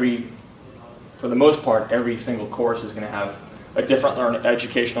 For the most part, every single course is going to have a different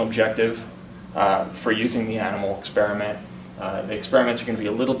educational objective for using the animal experiment. The experiments are going to be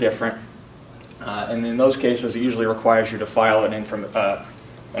a little different. And in those cases, it usually requires you to file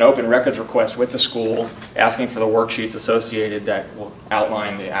an open records request with the school, asking for the worksheets associated that will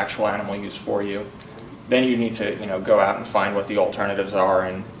outline the actual animal use for you. Then you need to, go out and find what the alternatives are,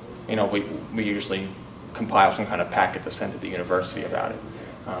 and we usually compile some kind of packet to send to the university about it.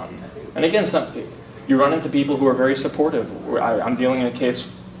 And again, you run into people who are very supportive. I'm dealing in a case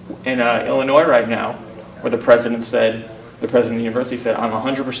in Illinois right now where the president of the university said, I'm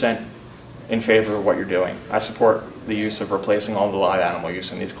 100% in favor of what you're doing. I support the use of replacing all the live animal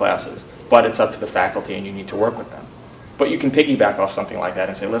use in these classes, but it's up to the faculty and you need to work with them. But you can piggyback off something like that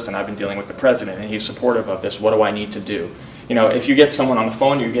and say, listen, I've been dealing with the president and he's supportive of this, what do I need to do? If you get someone on the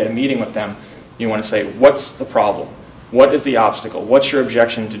phone or you get a meeting with them, you want to say, what's the problem? What is the obstacle? What's your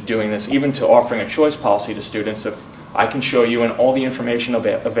objection to doing this? Even to offering a choice policy to students, if I can show you and all the information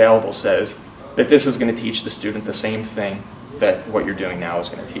available says that this is going to teach the student the same thing that what you're doing now is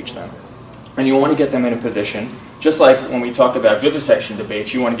going to teach them. And you want to get them in a position, just like when we talk about vivisection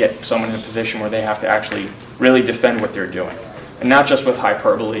debates, you want to get someone in a position where they have to actually really defend what they're doing. And not just with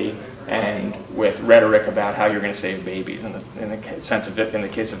hyperbole and with rhetoric about how you're going to save babies in the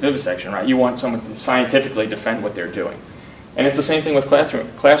case of vivisection, right? You want someone to scientifically defend what they're doing. And it's the same thing with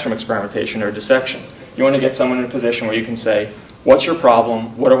classroom experimentation or dissection. You want to get someone in a position where you can say, what's your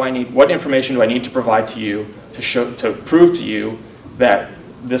problem? What do I need? What information do I need to provide to you to prove to you that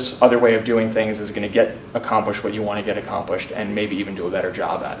this other way of doing things is going to get accomplished what you want to get accomplished, and maybe even do a better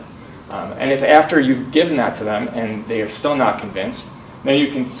job at it. And if after you've given that to them and they are still not convinced, then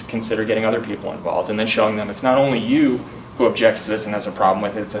you can consider getting other people involved and then showing them it's not only you who objects to this and has a problem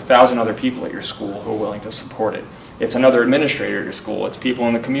with it, it's 1,000 other people at your school who are willing to support it. It's another administrator at your school, it's people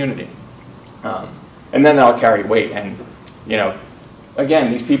in the community. And then that'll carry weight. And again,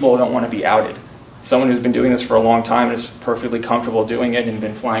 these people don't want to be outed. Someone who's been doing this for a long time and is perfectly comfortable doing it and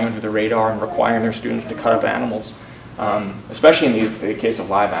been flying under the radar and requiring their students to cut up animals, especially in the case of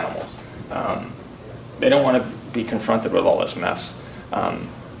live animals. They don't want to be confronted with all this mess.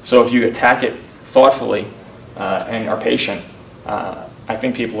 So if you attack it thoughtfully and are patient, I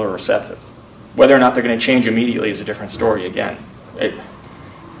think people are receptive. Whether or not they're going to change immediately is a different story again.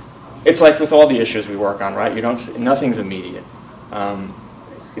 It's like with all the issues we work on, right? Nothing's immediate.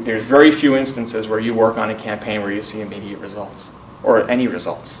 There's very few instances where you work on a campaign where you see immediate results, or any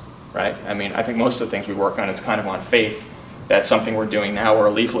results, right? I mean, I think most of the things we work on, it's kind of on faith that something we're doing now or a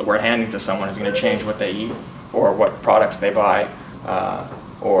leaflet we're handing to someone is going to change what they eat or what products they buy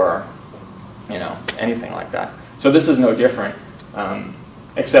or anything like that. So this is no different,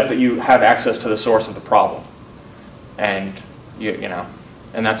 except that you have access to the source of the problem, and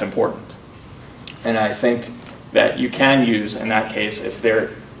and that's important. And I think that you can use, in that case, if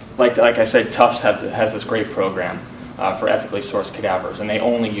they're, like I said, Tufts has this great program for ethically sourced cadavers, and they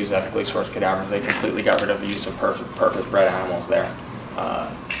only use ethically sourced cadavers. They completely got rid of the use of perfect bred animals there.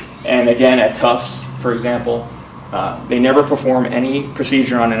 And again, at Tufts, for example, they never perform any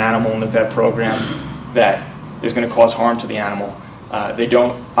procedure on an animal in the vet program that is going to cause harm to the animal. They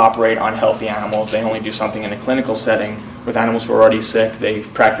don't operate on healthy animals. They only do something in a clinical setting with animals who are already sick. They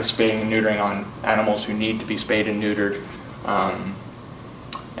practice spaying and neutering on animals who need to be spayed and neutered,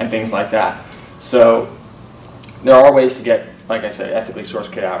 and things like that. So there are ways to get, like I said, ethically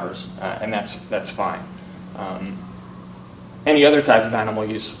sourced cadavers, and that's fine. Any other type of animal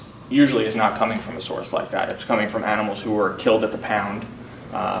use usually is not coming from a source like that. It's coming from animals who were killed at the pound.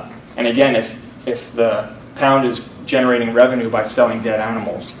 And again, if the pound is generating revenue by selling dead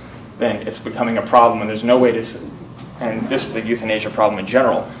animals, then it's becoming a problem, and there's no way to, and this is a euthanasia problem in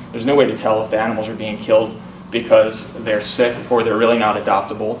general, there's no way to tell if the animals are being killed because they're sick or they're really not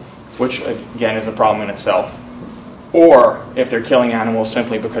adoptable, which again is a problem in itself, or if they're killing animals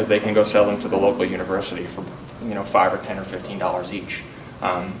simply because they can go sell them to the local university for $5 or $10 or $15 each.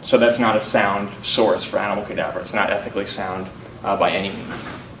 So that's not a sound source for animal cadavers. It's not ethically sound by any means.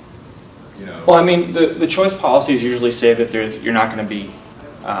 Well, I mean, the choice policies usually say that you're not going to be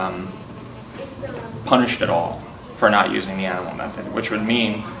punished at all for not using the animal method, which would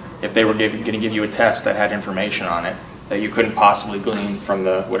mean if they were going to give you a test that had information on it that you couldn't possibly glean from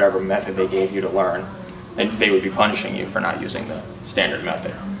the whatever method they gave you to learn, then they would be punishing you for not using the standard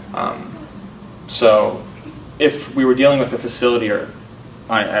method. So if we were dealing with a facility or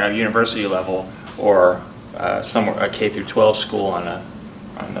at a university level or somewhere a K through 12 school on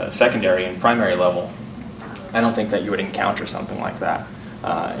the secondary and primary level, I don't think that you would encounter something like that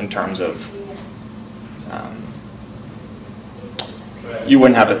in terms of you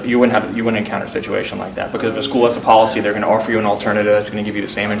wouldn't encounter a situation like that, because if the school has a policy, they're going to offer you an alternative that's going to give you the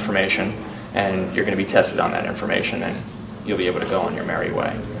same information, and you're going to be tested on that information, and you'll be able to go on your merry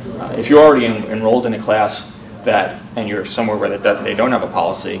way. If you're already enrolled in a class and you're somewhere where they don't have a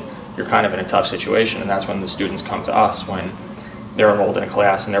policy, you're kind of in a tough situation, and that's when the students come to us when they're enrolled in a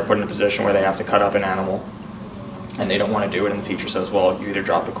class and they're put in a position where they have to cut up an animal and they don't want to do it, and the teacher says, well, you either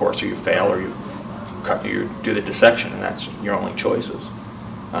drop the course or you fail, or you do the dissection, and that's your only choices.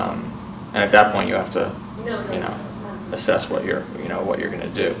 And at that point you have to assess what you're going to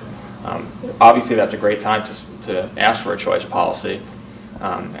do. Obviously that's a great time to ask for a choice policy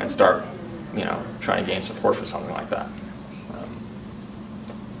and start trying to gain support for something like that.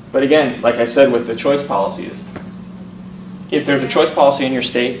 But again, like I said with the choice policies, if there's a choice policy in your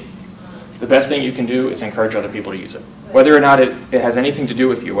state, the best thing you can do is encourage other people to use it. Whether or not it has anything to do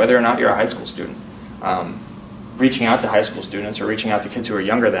with you, whether or not you're a high school student, reaching out to high school students or reaching out to kids who are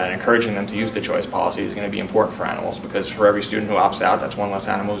younger than, encouraging them to use the choice policy is going to be important for animals, because for every student who opts out, that's one less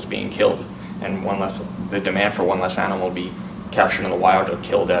animal who's being killed, and the demand for one less animal will be captured in the wild or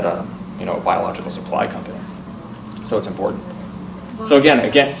killed at a biological supply company. So it's important. So again,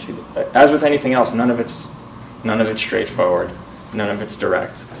 as with anything else, none of it's straightforward, none of it's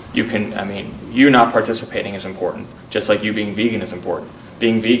direct. You not participating is important, just like you being vegan is important.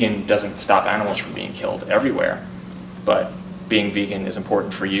 Being vegan doesn't stop animals from being killed everywhere, but being vegan is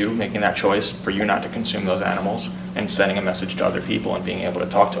important for you, making that choice for you not to consume those animals, and sending a message to other people and being able to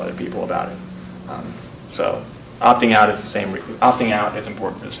talk to other people about it. So opting out is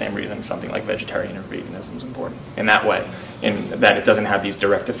important for the same reason something like vegetarian or veganism is important in that way, in that it doesn't have these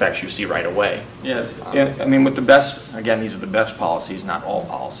direct effects you see right away. Yeah, I mean, with the best, again, these are the best policies, not all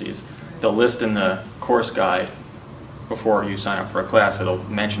policies. They'll list in the course guide before you sign up for a class, it'll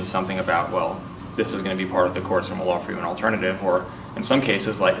mention something about, well, this is going to be part of the course and we'll offer you an alternative. Or in some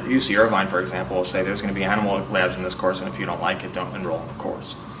cases, like UC Irvine, for example, will say there's going to be animal labs in this course, and if you don't like it, don't enroll in the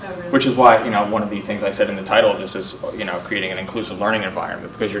course. Oh, really? Which is why, one of the things I said in the title of this is, creating an inclusive learning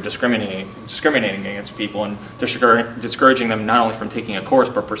environment, because you're discriminating against people and discouraging them not only from taking a course,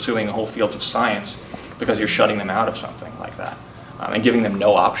 but pursuing whole fields of science, because you're shutting them out of something like that. And giving them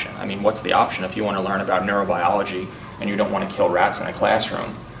no option. I mean, what's the option if you want to learn about neurobiology and you don't want to kill rats in a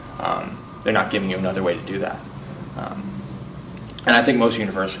classroom? They're not giving you another way to do that. And I think most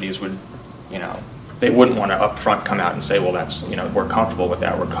universities would, they wouldn't want to up front come out and say, well, that's, we're comfortable with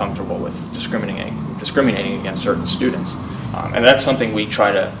that. We're comfortable with discriminating against certain students. And that's something we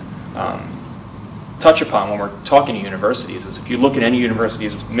try to touch upon when we're talking to universities, is if you look at any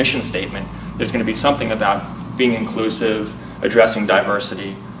university's mission statement, there's going to be something about being inclusive, addressing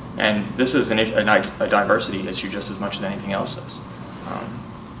diversity, and this is a diversity issue just as much as anything else is.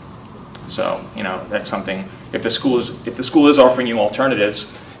 So that's something. If the school is offering you alternatives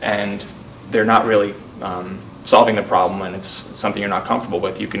and they're not really solving the problem and it's something you're not comfortable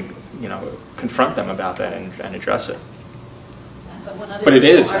with, you can, you know, confront them about that and address it. But it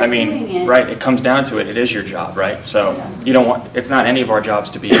is, I mean, right, it comes down to it, it is your job, right? So you don't want, it's not any of our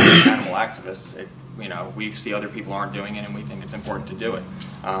jobs to be animal activists. You know, we see other people aren't doing it and we think it's important to do it.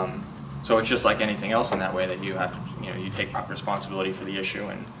 So it's just like anything else in that way, that you have to, you know, you take responsibility for the issue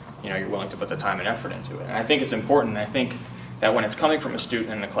and, you know, you're willing to put the time and effort into it. And I think it's important. I think that when it's coming from a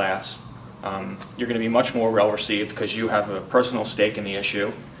student in the class, you're going to be much more well received because you have a personal stake in the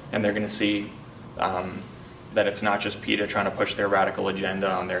issue, and they're going to see that it's not just PETA trying to push their radical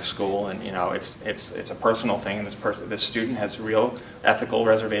agenda on their school, and you know, it's a personal thing. And this student has real ethical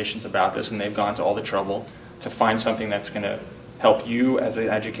reservations about this, and they've gone to all the trouble to find something that's going to help you as an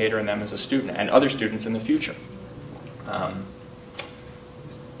educator and them as a student and other students in the future.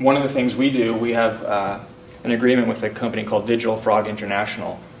 One of the things we do, we have an agreement with a company called Digital Frog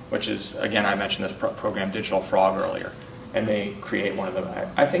International, which is, again, I mentioned this program Digital Frog earlier, and they create one of the,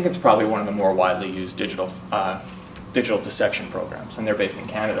 I think it's probably one of the more widely used digital dissection programs, and they're based in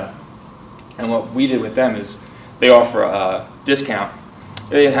Canada. And what we did with them is they offer a discount.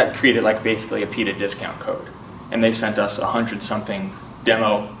 They had created like basically a PETA discount code, and they sent us 100-something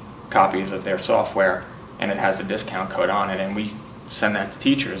demo copies of their software, and it has the discount code on it, and we send that to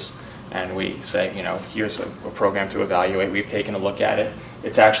teachers, and we say, you know, here's a program to evaluate. We've taken a look at it.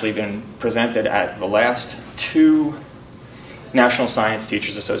 It's actually been presented at the last 2 National Science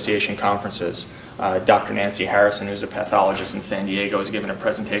Teachers Association conferences. Dr. Nancy Harrison, who's a pathologist in San Diego, has given a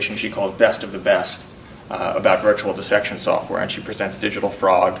presentation she calls Best of the Best about virtual dissection software, and she presents Digital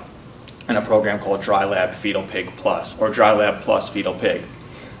Frog and a program called Dry Lab Fetal Pig Plus, or Dry Lab Plus Fetal Pig.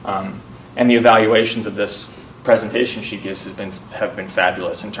 And the evaluations of this presentation she gives have been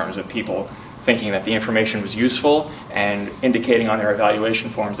fabulous in terms of people thinking that the information was useful and indicating on their evaluation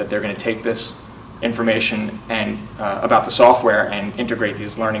forms that they're going to take this information and about the software and integrate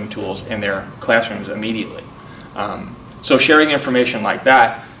these learning tools in their classrooms immediately. So sharing information like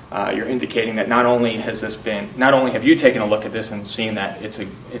that, you're indicating that not only have you taken a look at this and seen that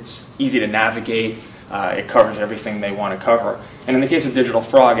it's easy to navigate, it covers everything they want to cover. And in the case of Digital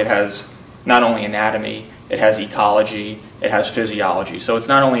Frog, it has not only anatomy, it has ecology, it has physiology. So it's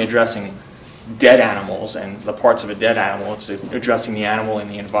not only addressing dead animals and the parts of a dead animal, it's addressing the animal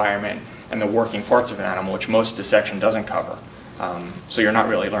and the environment and the working parts of an animal, which most dissection doesn't cover. So you're not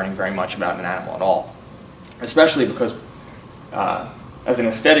really learning very much about an animal at all. Especially because, as an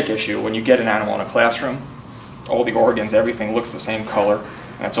aesthetic issue, when you get an animal in a classroom, all the organs, everything looks the same color,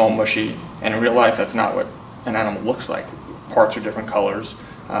 and it's all mushy. And in real life, that's not what an animal looks like. Parts are different colors.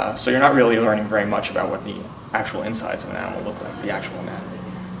 So you're not really learning very much about what the actual insides of an animal look like, the actual anatomy.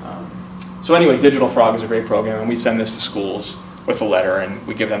 So anyway, Digital Frog is a great program, and we send this to schools with a letter, and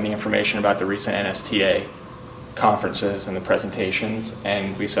we give them the information about the recent NSTA conferences and the presentations,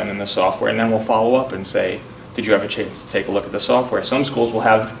 and we send them the software, and then we'll follow up and say, did you have a chance to take a look at the software? Some schools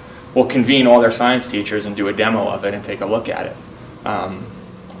will convene all their science teachers and do a demo of it and take a look at it.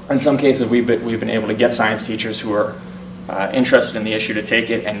 In some cases, we've been able to get science teachers who are interested in the issue to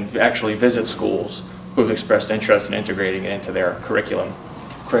take it and actually visit schools who have expressed interest in integrating it into their curricula,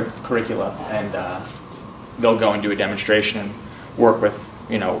 and they'll go and do a demonstration and work with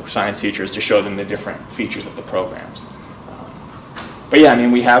science teachers to show them the different features of the programs. But yeah, I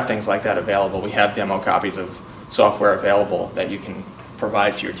mean, we have things like that available. We have demo copies of software available that you can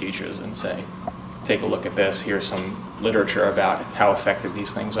provide to your teachers and say, take a look at this. Here's some literature about how effective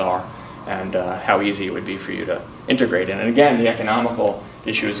these things are and how easy it would be for you to integrate in. And again, the economical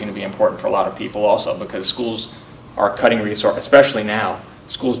issue is going to be important for a lot of people also, because schools are cutting resources, especially now.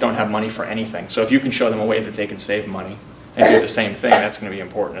 Schools don't have money for anything. So if you can show them a way that they can save money and do the same thing, that's going to be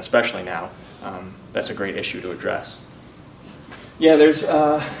important, especially now. That's a great issue to address. Yeah,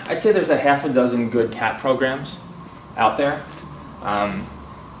 I'd say there's a half a dozen good cat programs out there.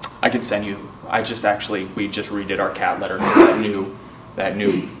 I could send you, we just redid our cat letter because that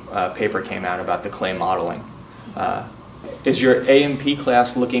new paper came out about the clay modeling. Is your A&P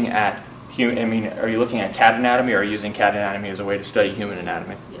class looking at, are you looking at cat anatomy, or are you using cat anatomy as a way to study human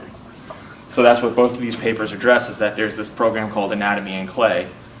anatomy? Yes. So that's what both of these papers address, is that there's this program called Anatomy in Clay,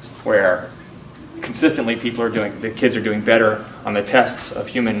 where consistently the kids are doing better on the tests of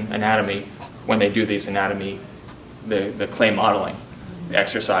human anatomy when they do these anatomy, the clay modeling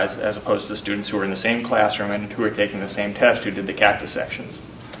exercise, as opposed to the students who are in the same classroom and who are taking the same test who did the cat dissections.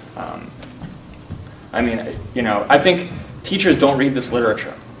 I think teachers don't read this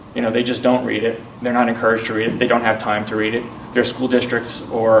literature. They just don't read it. They're not encouraged to read it. They don't have time to read it. Their school districts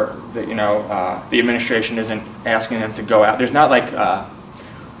or the administration isn't asking them to go out. There's not like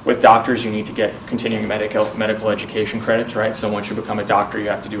With doctors, you need to get continuing medical education credits, right? So once you become a doctor, you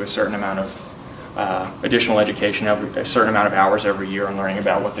have to do a certain amount of additional education, a certain amount of hours every year on learning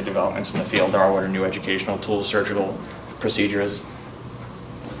about what the developments in the field are, what are new educational tools, surgical procedures.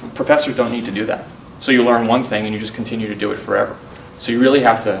 Professors don't need to do that. So you learn one thing and you just continue to do it forever. So you really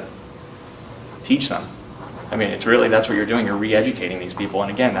have to teach them. I mean, it's really, that's what you're doing. You're re-educating these people.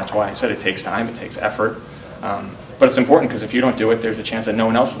 And again, that's why I said it takes time, it takes effort. But it's important because if you don't do it, there's a chance that no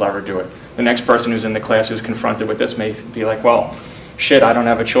one else will ever do it. The next person who's in the class who's confronted with this may be like, well, shit, I don't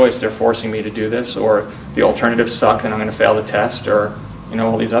have a choice. They're forcing me to do this, or the alternatives suck and I'm going to fail the test, or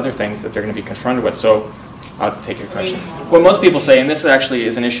all these other things that they're going to be confronted with. So I'll take your question. What most people say, and this actually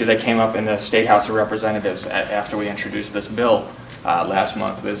is an issue that came up in the State House of Representatives after we introduced this bill last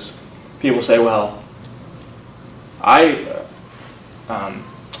month, was people say, well, I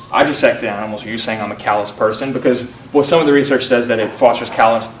dissect animals. Are you saying I'm a callous person? Because some of the research says that it fosters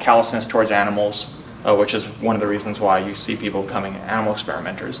callousness towards animals, which is one of the reasons why you see people becoming animal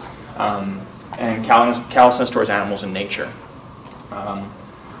experimenters, and callousness towards animals in nature.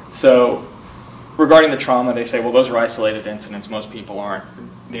 So regarding the trauma, they say, well, those are isolated incidents. Most people aren't.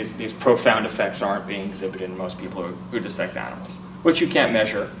 These profound effects aren't being exhibited in most people who dissect animals, which you can't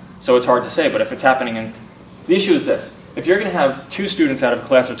measure. So it's hard to say. But if it's happening in... The issue is this. If you're going to have 2 students out of a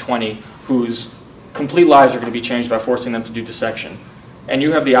class of 20 whose complete lives are going to be changed by forcing them to do dissection, and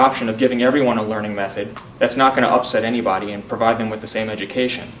you have the option of giving everyone a learning method that's not going to upset anybody and provide them with the same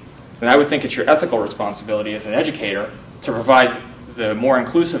education, then I would think it's your ethical responsibility as an educator to provide the more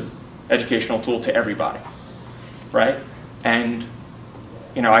inclusive educational tool to everybody, right? And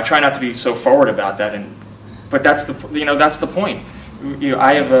I try not to be so forward about that, but that's the that's the point.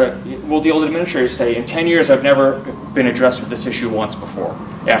 I have the old administrators say, in 10 years I've never been addressed with this issue once before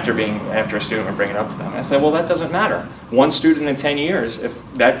after a student would bring it up to them. And I say, well, that doesn't matter. One student in 10 years, if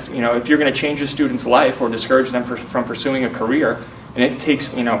you're going to change a student's life or discourage them from pursuing a career, and it takes,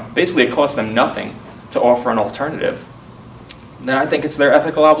 basically it costs them nothing to offer an alternative, then I think it's their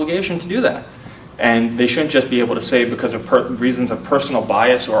ethical obligation to do that. And they shouldn't just be able to say, because of reasons of personal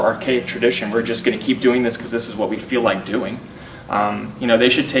bias or archaic tradition, we're just going to keep doing this because this is what we feel like doing. They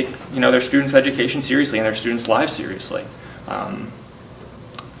should take their students' education seriously and their students' lives seriously.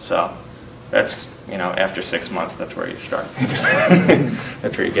 So that's after 6 months, that's where you start.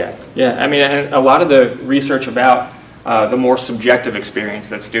 That's where you get. Yeah, I mean, and a lot of the research about the more subjective experience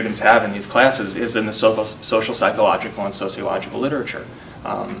that students have in these classes is in the social, psychological, and sociological literature.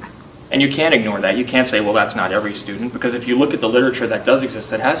 And you can't ignore that. You can't say, well, that's not every student, because if you look at the literature that does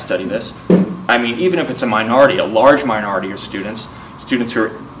exist that has studied this, I mean, even if it's a minority, a large minority of students who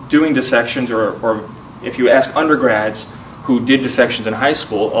are doing dissections, or if you ask undergrads who did dissections in high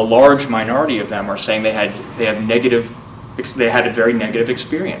school, a large minority of them are saying they had a very negative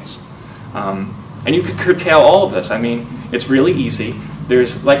experience. And you could curtail all of this. I mean, it's really easy.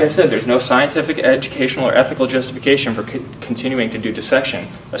 There's, like I said, there's no scientific, educational, or ethical justification for continuing to do dissection,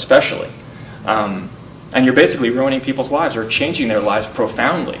 especially. And you're basically ruining people's lives or changing their lives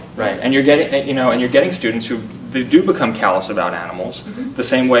profoundly, right? And you're getting, students who do become callous about animals, the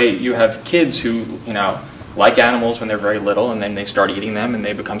same way you have kids who, like animals when they're very little, and then they start eating them, and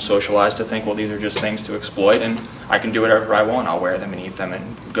they become socialized to think, well, these are just things to exploit, and I can do whatever I want. I'll wear them and eat them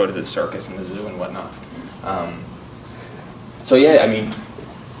and go to the circus and the zoo and whatnot. So yeah, I mean,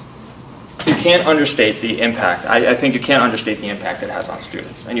 you can't understate the impact. I think you can't understate the impact it has on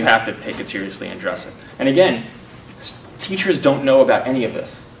students, and you have to take it seriously and address it. And again, teachers don't know about any of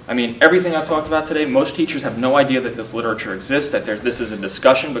this. I mean, everything I've talked about today, most teachers have no idea that this literature exists, that this is a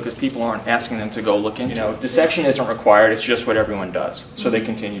discussion, because people aren't asking them to go look into it. Dissection isn't required, it's just what everyone does, so they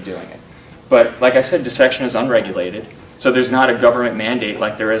continue doing it. But like I said, dissection is unregulated, so there's not a government mandate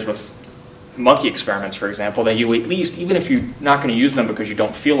like there is with monkey experiments, for example, that you at least, even if you're not going to use them because you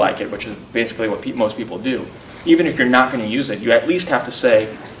don't feel like it, which is basically what most people do, even if you're not going to use it, you at least have to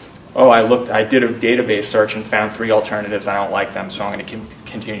say, oh, I did a database search and found 3 alternatives, I don't like them, so I'm going to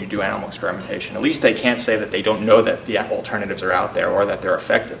continue to do animal experimentation. At least they can't say that they don't know that the alternatives are out there or that they're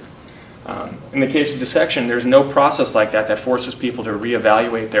effective. In the case of dissection, there's no process like that that forces people to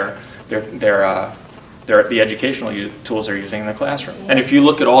reevaluate the educational tools they're using in the classroom. And if you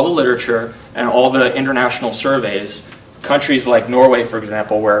look at all the literature and all the international surveys, countries like Norway, for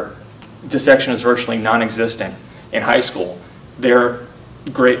example, where dissection is virtually non-existent in high school, their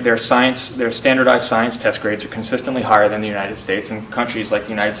standardized science test grades are consistently higher than the United States, and countries like the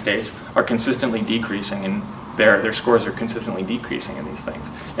United States are consistently decreasing, and their scores are consistently decreasing in these things.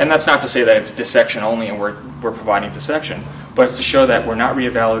 And that's not to say that it's dissection only and we're providing dissection, but it's to show that we're not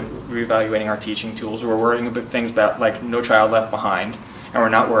reevaluating our teaching tools. We're worrying about things like No Child Left Behind, and we're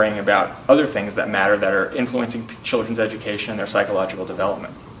not worrying about other things that matter that are influencing children's education and their psychological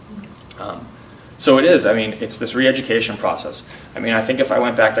development. So it is, I mean, it's this re-education process. I mean, I think if I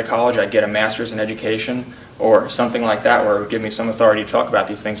went back to college, I'd get a master's in education or something like that where it would give me some authority to talk about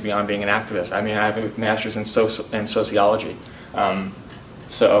these things beyond being an activist. I mean, I have a master's in sociology.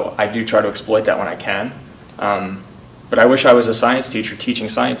 So I do try to exploit that when I can. But I wish I was a science teacher teaching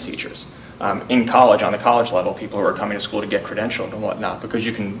science teachers. In college, on the college level, people who are coming to school to get credentialed and whatnot, because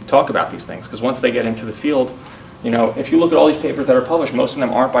you can talk about these things. Because once they get into the field, you know, if you look at all these papers that are published, most of them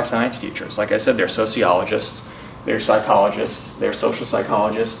aren't by science teachers. Like I said, they're sociologists, they're psychologists, they're social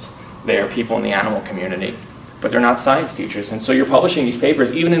psychologists, they're people in the animal community, but they're not science teachers. And so you're publishing these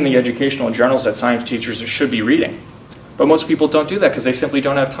papers, even in the educational journals that science teachers should be reading. But most people don't do that because they simply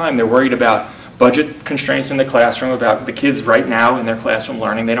don't have time. They're worried about budget constraints in the classroom, about the kids right now in their classroom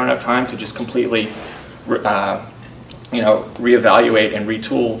learning. They don't have time to just completely, reevaluate and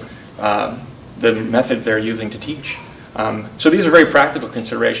retool the method they're using to teach. So these are very practical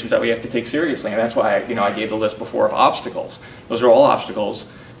considerations that we have to take seriously, and that's why I gave the list before of obstacles. Those are all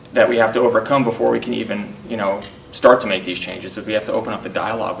obstacles that we have to overcome before we can even start to make these changes. If we have to open up the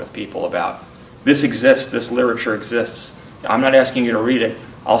dialogue with people about this exists, this literature exists. I'm not asking you to read it.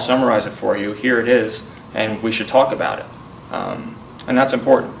 I'll summarize it for you. Here it is, and we should talk about it. And that's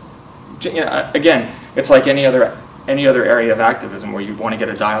important. Again, it's like any other area of activism where you want to get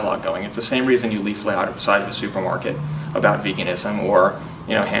a dialogue going. It's the same reason you leaflet outside of a supermarket about veganism or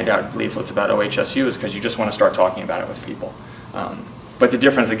hand out leaflets about OHSU is because you just want to start talking about it with people. But the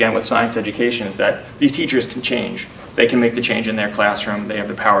difference, again, with science education is that these teachers can change. They can make the change in their classroom. They have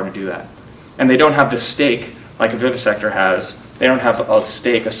the power to do that. And they don't have the stake like a vivisector has. They don't have a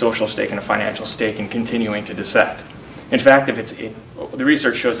stake, a social stake and a financial stake in continuing to dissect. In fact, the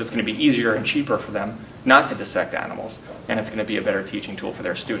research shows it's going to be easier and cheaper for them not to dissect animals, and it's going to be a better teaching tool for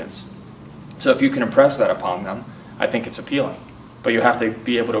their students. So if you can impress that upon them, I think it's appealing. But you have to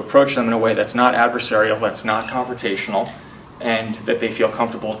be able to approach them in a way that's not adversarial, that's not confrontational, and that they feel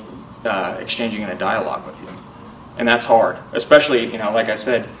comfortable exchanging in a dialogue with you. And that's hard, especially, like I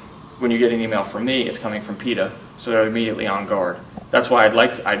said, when you get an email from me, it's coming from PETA, so they're immediately on guard. That's why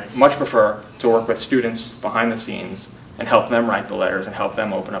I'd much prefer to work with students behind the scenes and help them write the letters and help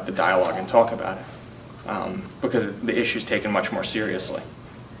them open up the dialogue and talk about it, because the issue's taken much more seriously.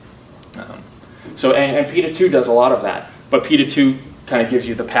 And PETA 2 does a lot of that, but PETA 2 kind of gives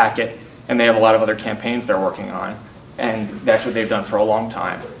you the packet, and they have a lot of other campaigns they're working on, and that's what they've done for a long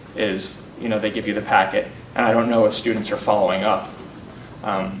time, is they give you the packet, and I don't know if students are following up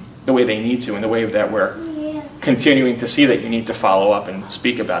the way they need to, and the way that we're continuing to see that you need to follow up and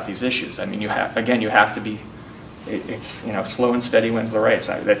speak about these issues. I mean, you have to be, it's slow and steady wins the race.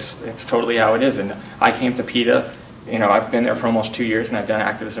 It's totally how it is. And I came to PETA, I've been there for almost 2 years, and I've done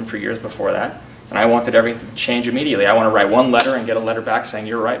activism for years before that. And I wanted everything to change immediately. I want to write one letter and get a letter back saying,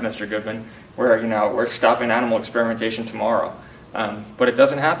 "You're right, Mr. Goodman. We're stopping animal experimentation tomorrow." But it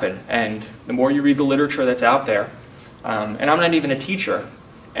doesn't happen. And the more you read the literature that's out there, and I'm not even a teacher,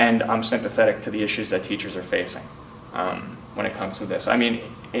 and I'm sympathetic to the issues that teachers are facing when it comes to this. I mean,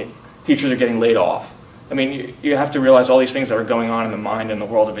 teachers are getting laid off. I mean, you have to realize all these things that are going on in the mind and the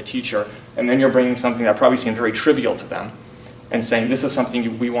world of a teacher, and then you're bringing something that probably seems very trivial to them and saying, this is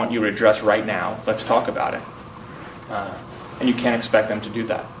something we want you to address right now. Let's talk about it. And you can't expect them to do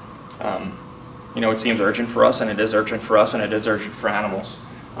that. It seems urgent for us, and it is urgent for us, and it is urgent for animals.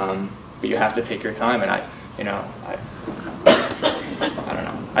 But you have to take your time, and I don't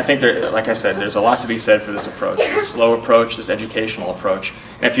know. I think like I said, there's a lot to be said for this approach, this slow approach, this educational approach.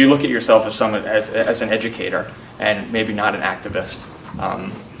 And if you look at yourself as an educator and maybe not an activist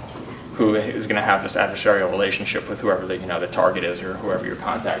who is going to have this adversarial relationship with whoever the target is or whoever you're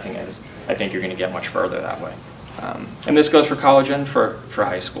contacting is, I think you're going to get much further that way. And this goes for college and for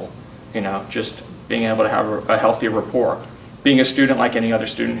high school. Just being able to have a healthy rapport. Being a student like any other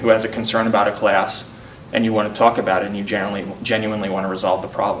student who has a concern about a class, and you want to talk about it, and you genuinely want to resolve the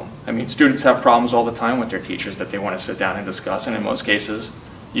problem. I mean, students have problems all the time with their teachers that they want to sit down and discuss, and in most cases,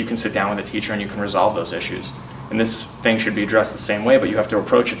 you can sit down with a teacher and you can resolve those issues. And this thing should be addressed the same way, but you have to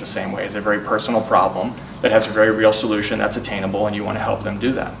approach it the same way. It's a very personal problem that has a very real solution that's attainable, and you want to help them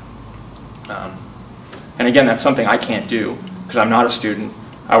do that. And again, that's something I can't do, because I'm not a student.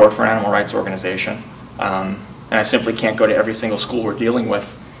 I work for an animal rights organization, and I simply can't go to every single school we're dealing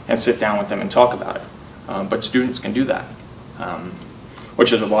with and sit down with them and talk about it. But students can do that,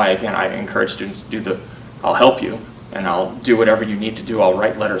 which is why, again, I encourage students to do I'll help you, and I'll do whatever you need to do. I'll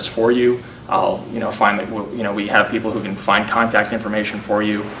write letters for you. I'll, find that, we have people who can find contact information for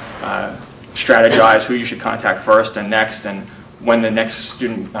you, strategize who you should contact first and next, and when the next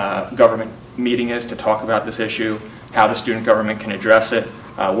student government meeting is to talk about this issue, how the student government can address it,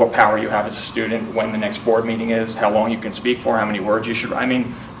 what power you have as a student, when the next board meeting is, how long you can speak for, how many words you should. I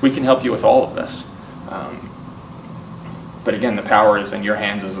mean, we can help you with all of this. But again, the power is in your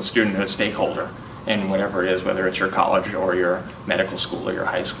hands as a student and a stakeholder in whatever it is, whether it's your college or your medical school or your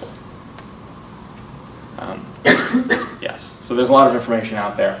high school. Yes, so there's a lot of information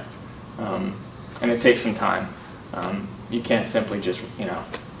out there, and it takes some time. You can't simply just,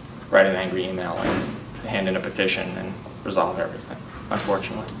 write an angry email and hand in a petition and resolve everything,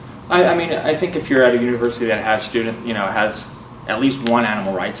 unfortunately. I mean, I think if you're at a university that has has at least one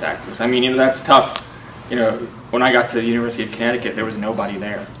animal rights activist, I mean, that's tough. When I got to the University of Connecticut, there was nobody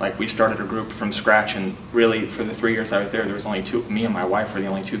there. Like, we started a group from scratch, and really, for the 3 years I was there was only me and my wife were the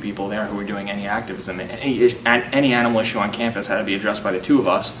only 2 people there who were doing any activism. Any animal issue on campus had to be addressed by the 2 of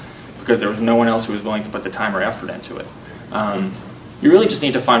us, because there was no one else who was willing to put the time or effort into it. You really just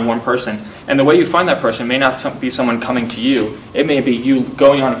need to find one person, and the way you find that person may not be someone coming to you. It may be you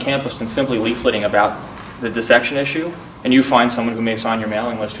going on a campus and simply leafleting about the dissection issue, and you find someone who may sign your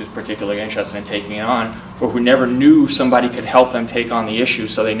mailing list who's particularly interested in taking it on, or who never knew somebody could help them take on the issue,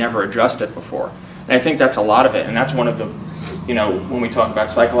 so they never addressed it before. And I think that's a lot of it, and that's one of the, when we talk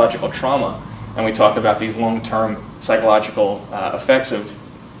about psychological trauma, and we talk about these long-term psychological effects of,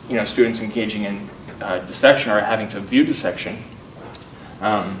 students engaging in dissection or having to view dissection.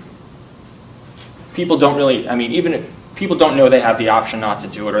 People don't really, even if people don't know they have the option not to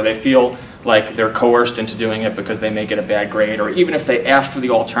do it, or they feel like they're coerced into doing it because they may get a bad grade, or even if they ask for the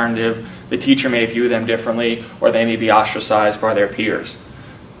alternative, the teacher may view them differently, or they may be ostracized by their peers.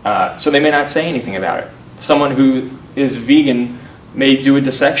 So they may not say anything about it. Someone who is vegan may do a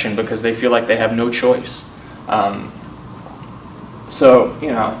dissection because they feel like they have no choice. So,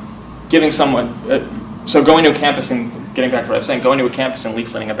 giving someone, so going to a campus and getting back to what I was saying, going to a campus and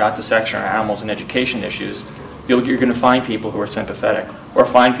leafleting about dissection or animals and education issues, you're going to find people who are sympathetic, or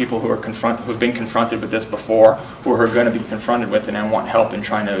find people who are who've been confronted with this before, who are going to be confronted with it and want help in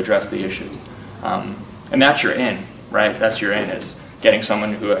trying to address the issues. And that's your in, right? That's your in, is getting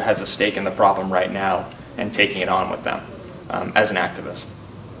someone who has a stake in the problem right now and taking it on with them as an activist.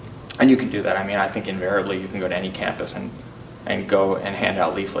 And you can do that. I think invariably you can go to any campus and go and hand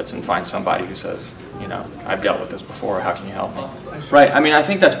out leaflets and find somebody who says, I've dealt with this before, how can you help me? Right, I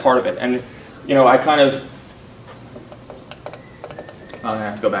think that's part of it. And, I kind of, I'm going to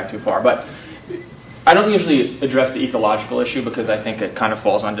have to go back too far, but I don't usually address the ecological issue because I think it kind of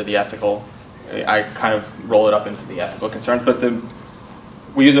falls under the ethical. I kind of roll it up into the ethical concerns, but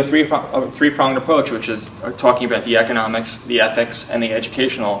we use a three-pronged approach, which is talking about the economics, the ethics, and the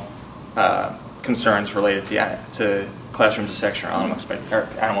educational concerns related to classroom dissection or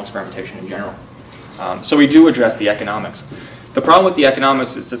animal experimentation in general. So we do address the economics. The problem with the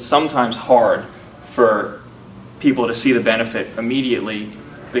economics is it's sometimes hard for people to see the benefit immediately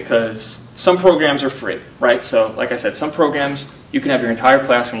because some programs are free, right? So like I said, some programs you can have your entire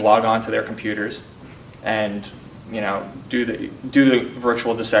classroom log on to their computers and do the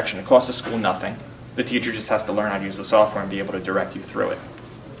virtual dissection. It costs the school nothing. The teacher just has to learn how to use the software and be able to direct you through it.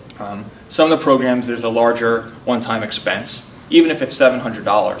 Some of the programs, there's a larger one-time expense, even if it's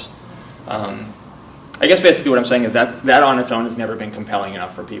 $700. I guess basically what I'm saying is that on its own has never been compelling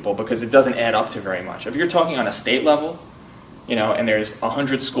enough for people because it doesn't add up to very much. If you're talking on a state level, and there's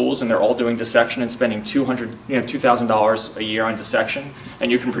 100 schools and they're all doing dissection and spending $2,000 a year on dissection,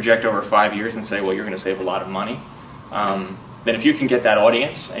 and you can project over 5 years and say, well, you're going to save a lot of money. Then if you can get that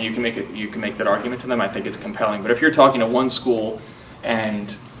audience and you can make that argument to them, I think it's compelling. But if you're talking to one school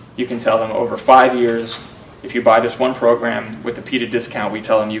and you can tell them over 5 years, if you buy this one program with the PETA discount, we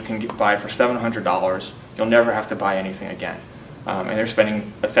tell them you can buy it for $700. You'll never have to buy anything again. And they're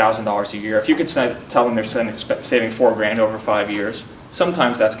spending $1,000 a year. If you could tell them they're saving $4 grand over 5 years,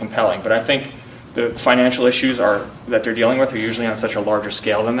 sometimes that's compelling. But I think the financial issues that they're dealing with are usually on such a larger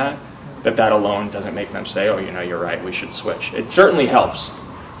scale than that alone doesn't make them say, oh, you're right, we should switch. It certainly helps.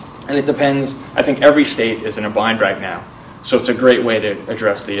 And it depends. I think every state is in a bind right now. So it's a great way to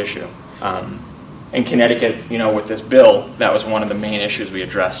address the issue. In Connecticut, with this bill, that was one of the main issues we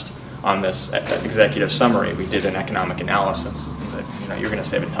addressed on this executive summary. We did an economic analysis that you're going to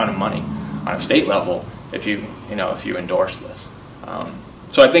save a ton of money on a state level if you endorse this.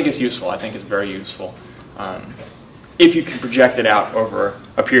 So I think it's useful. I think it's very useful. If you can project it out over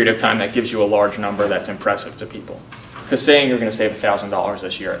a period of time that gives you a large number that's impressive to people. Because saying you're going to save $1,000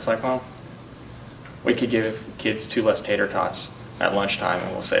 this year, it's like, well, we could give kids 2 less tater tots at lunchtime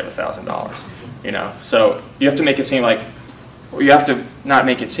and we'll save $1,000. So you have to make it seem like, or you have to not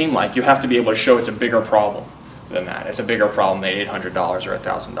make it seem like, you have to be able to show it's a bigger problem than that. It's a bigger problem than $800 or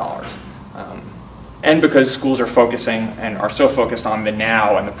 $1,000. And because schools are focusing and are so focused on the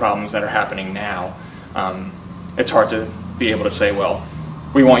now and the problems that are happening now, it's hard to be able to say, well,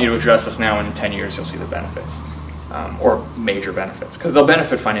 we want you to address this now, and in 10 years you'll see the benefits, or major benefits. Because they'll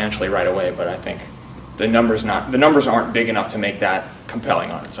benefit financially right away, but I think the numbers aren't big enough to make that compelling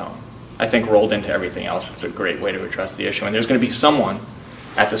on its own. I think rolled into everything else, it's a great way to address the issue. And there's going to be someone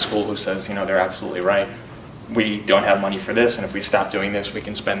at the school who says, you know, they're absolutely right. We don't have money for this, and if we stop doing this, we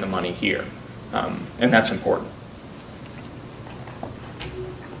can spend the money here. And that's important.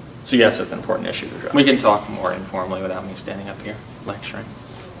 So yes, it's an important issue to address. We can talk more informally without me standing up here lecturing.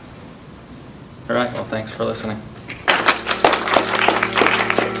 All right, well, thanks for listening.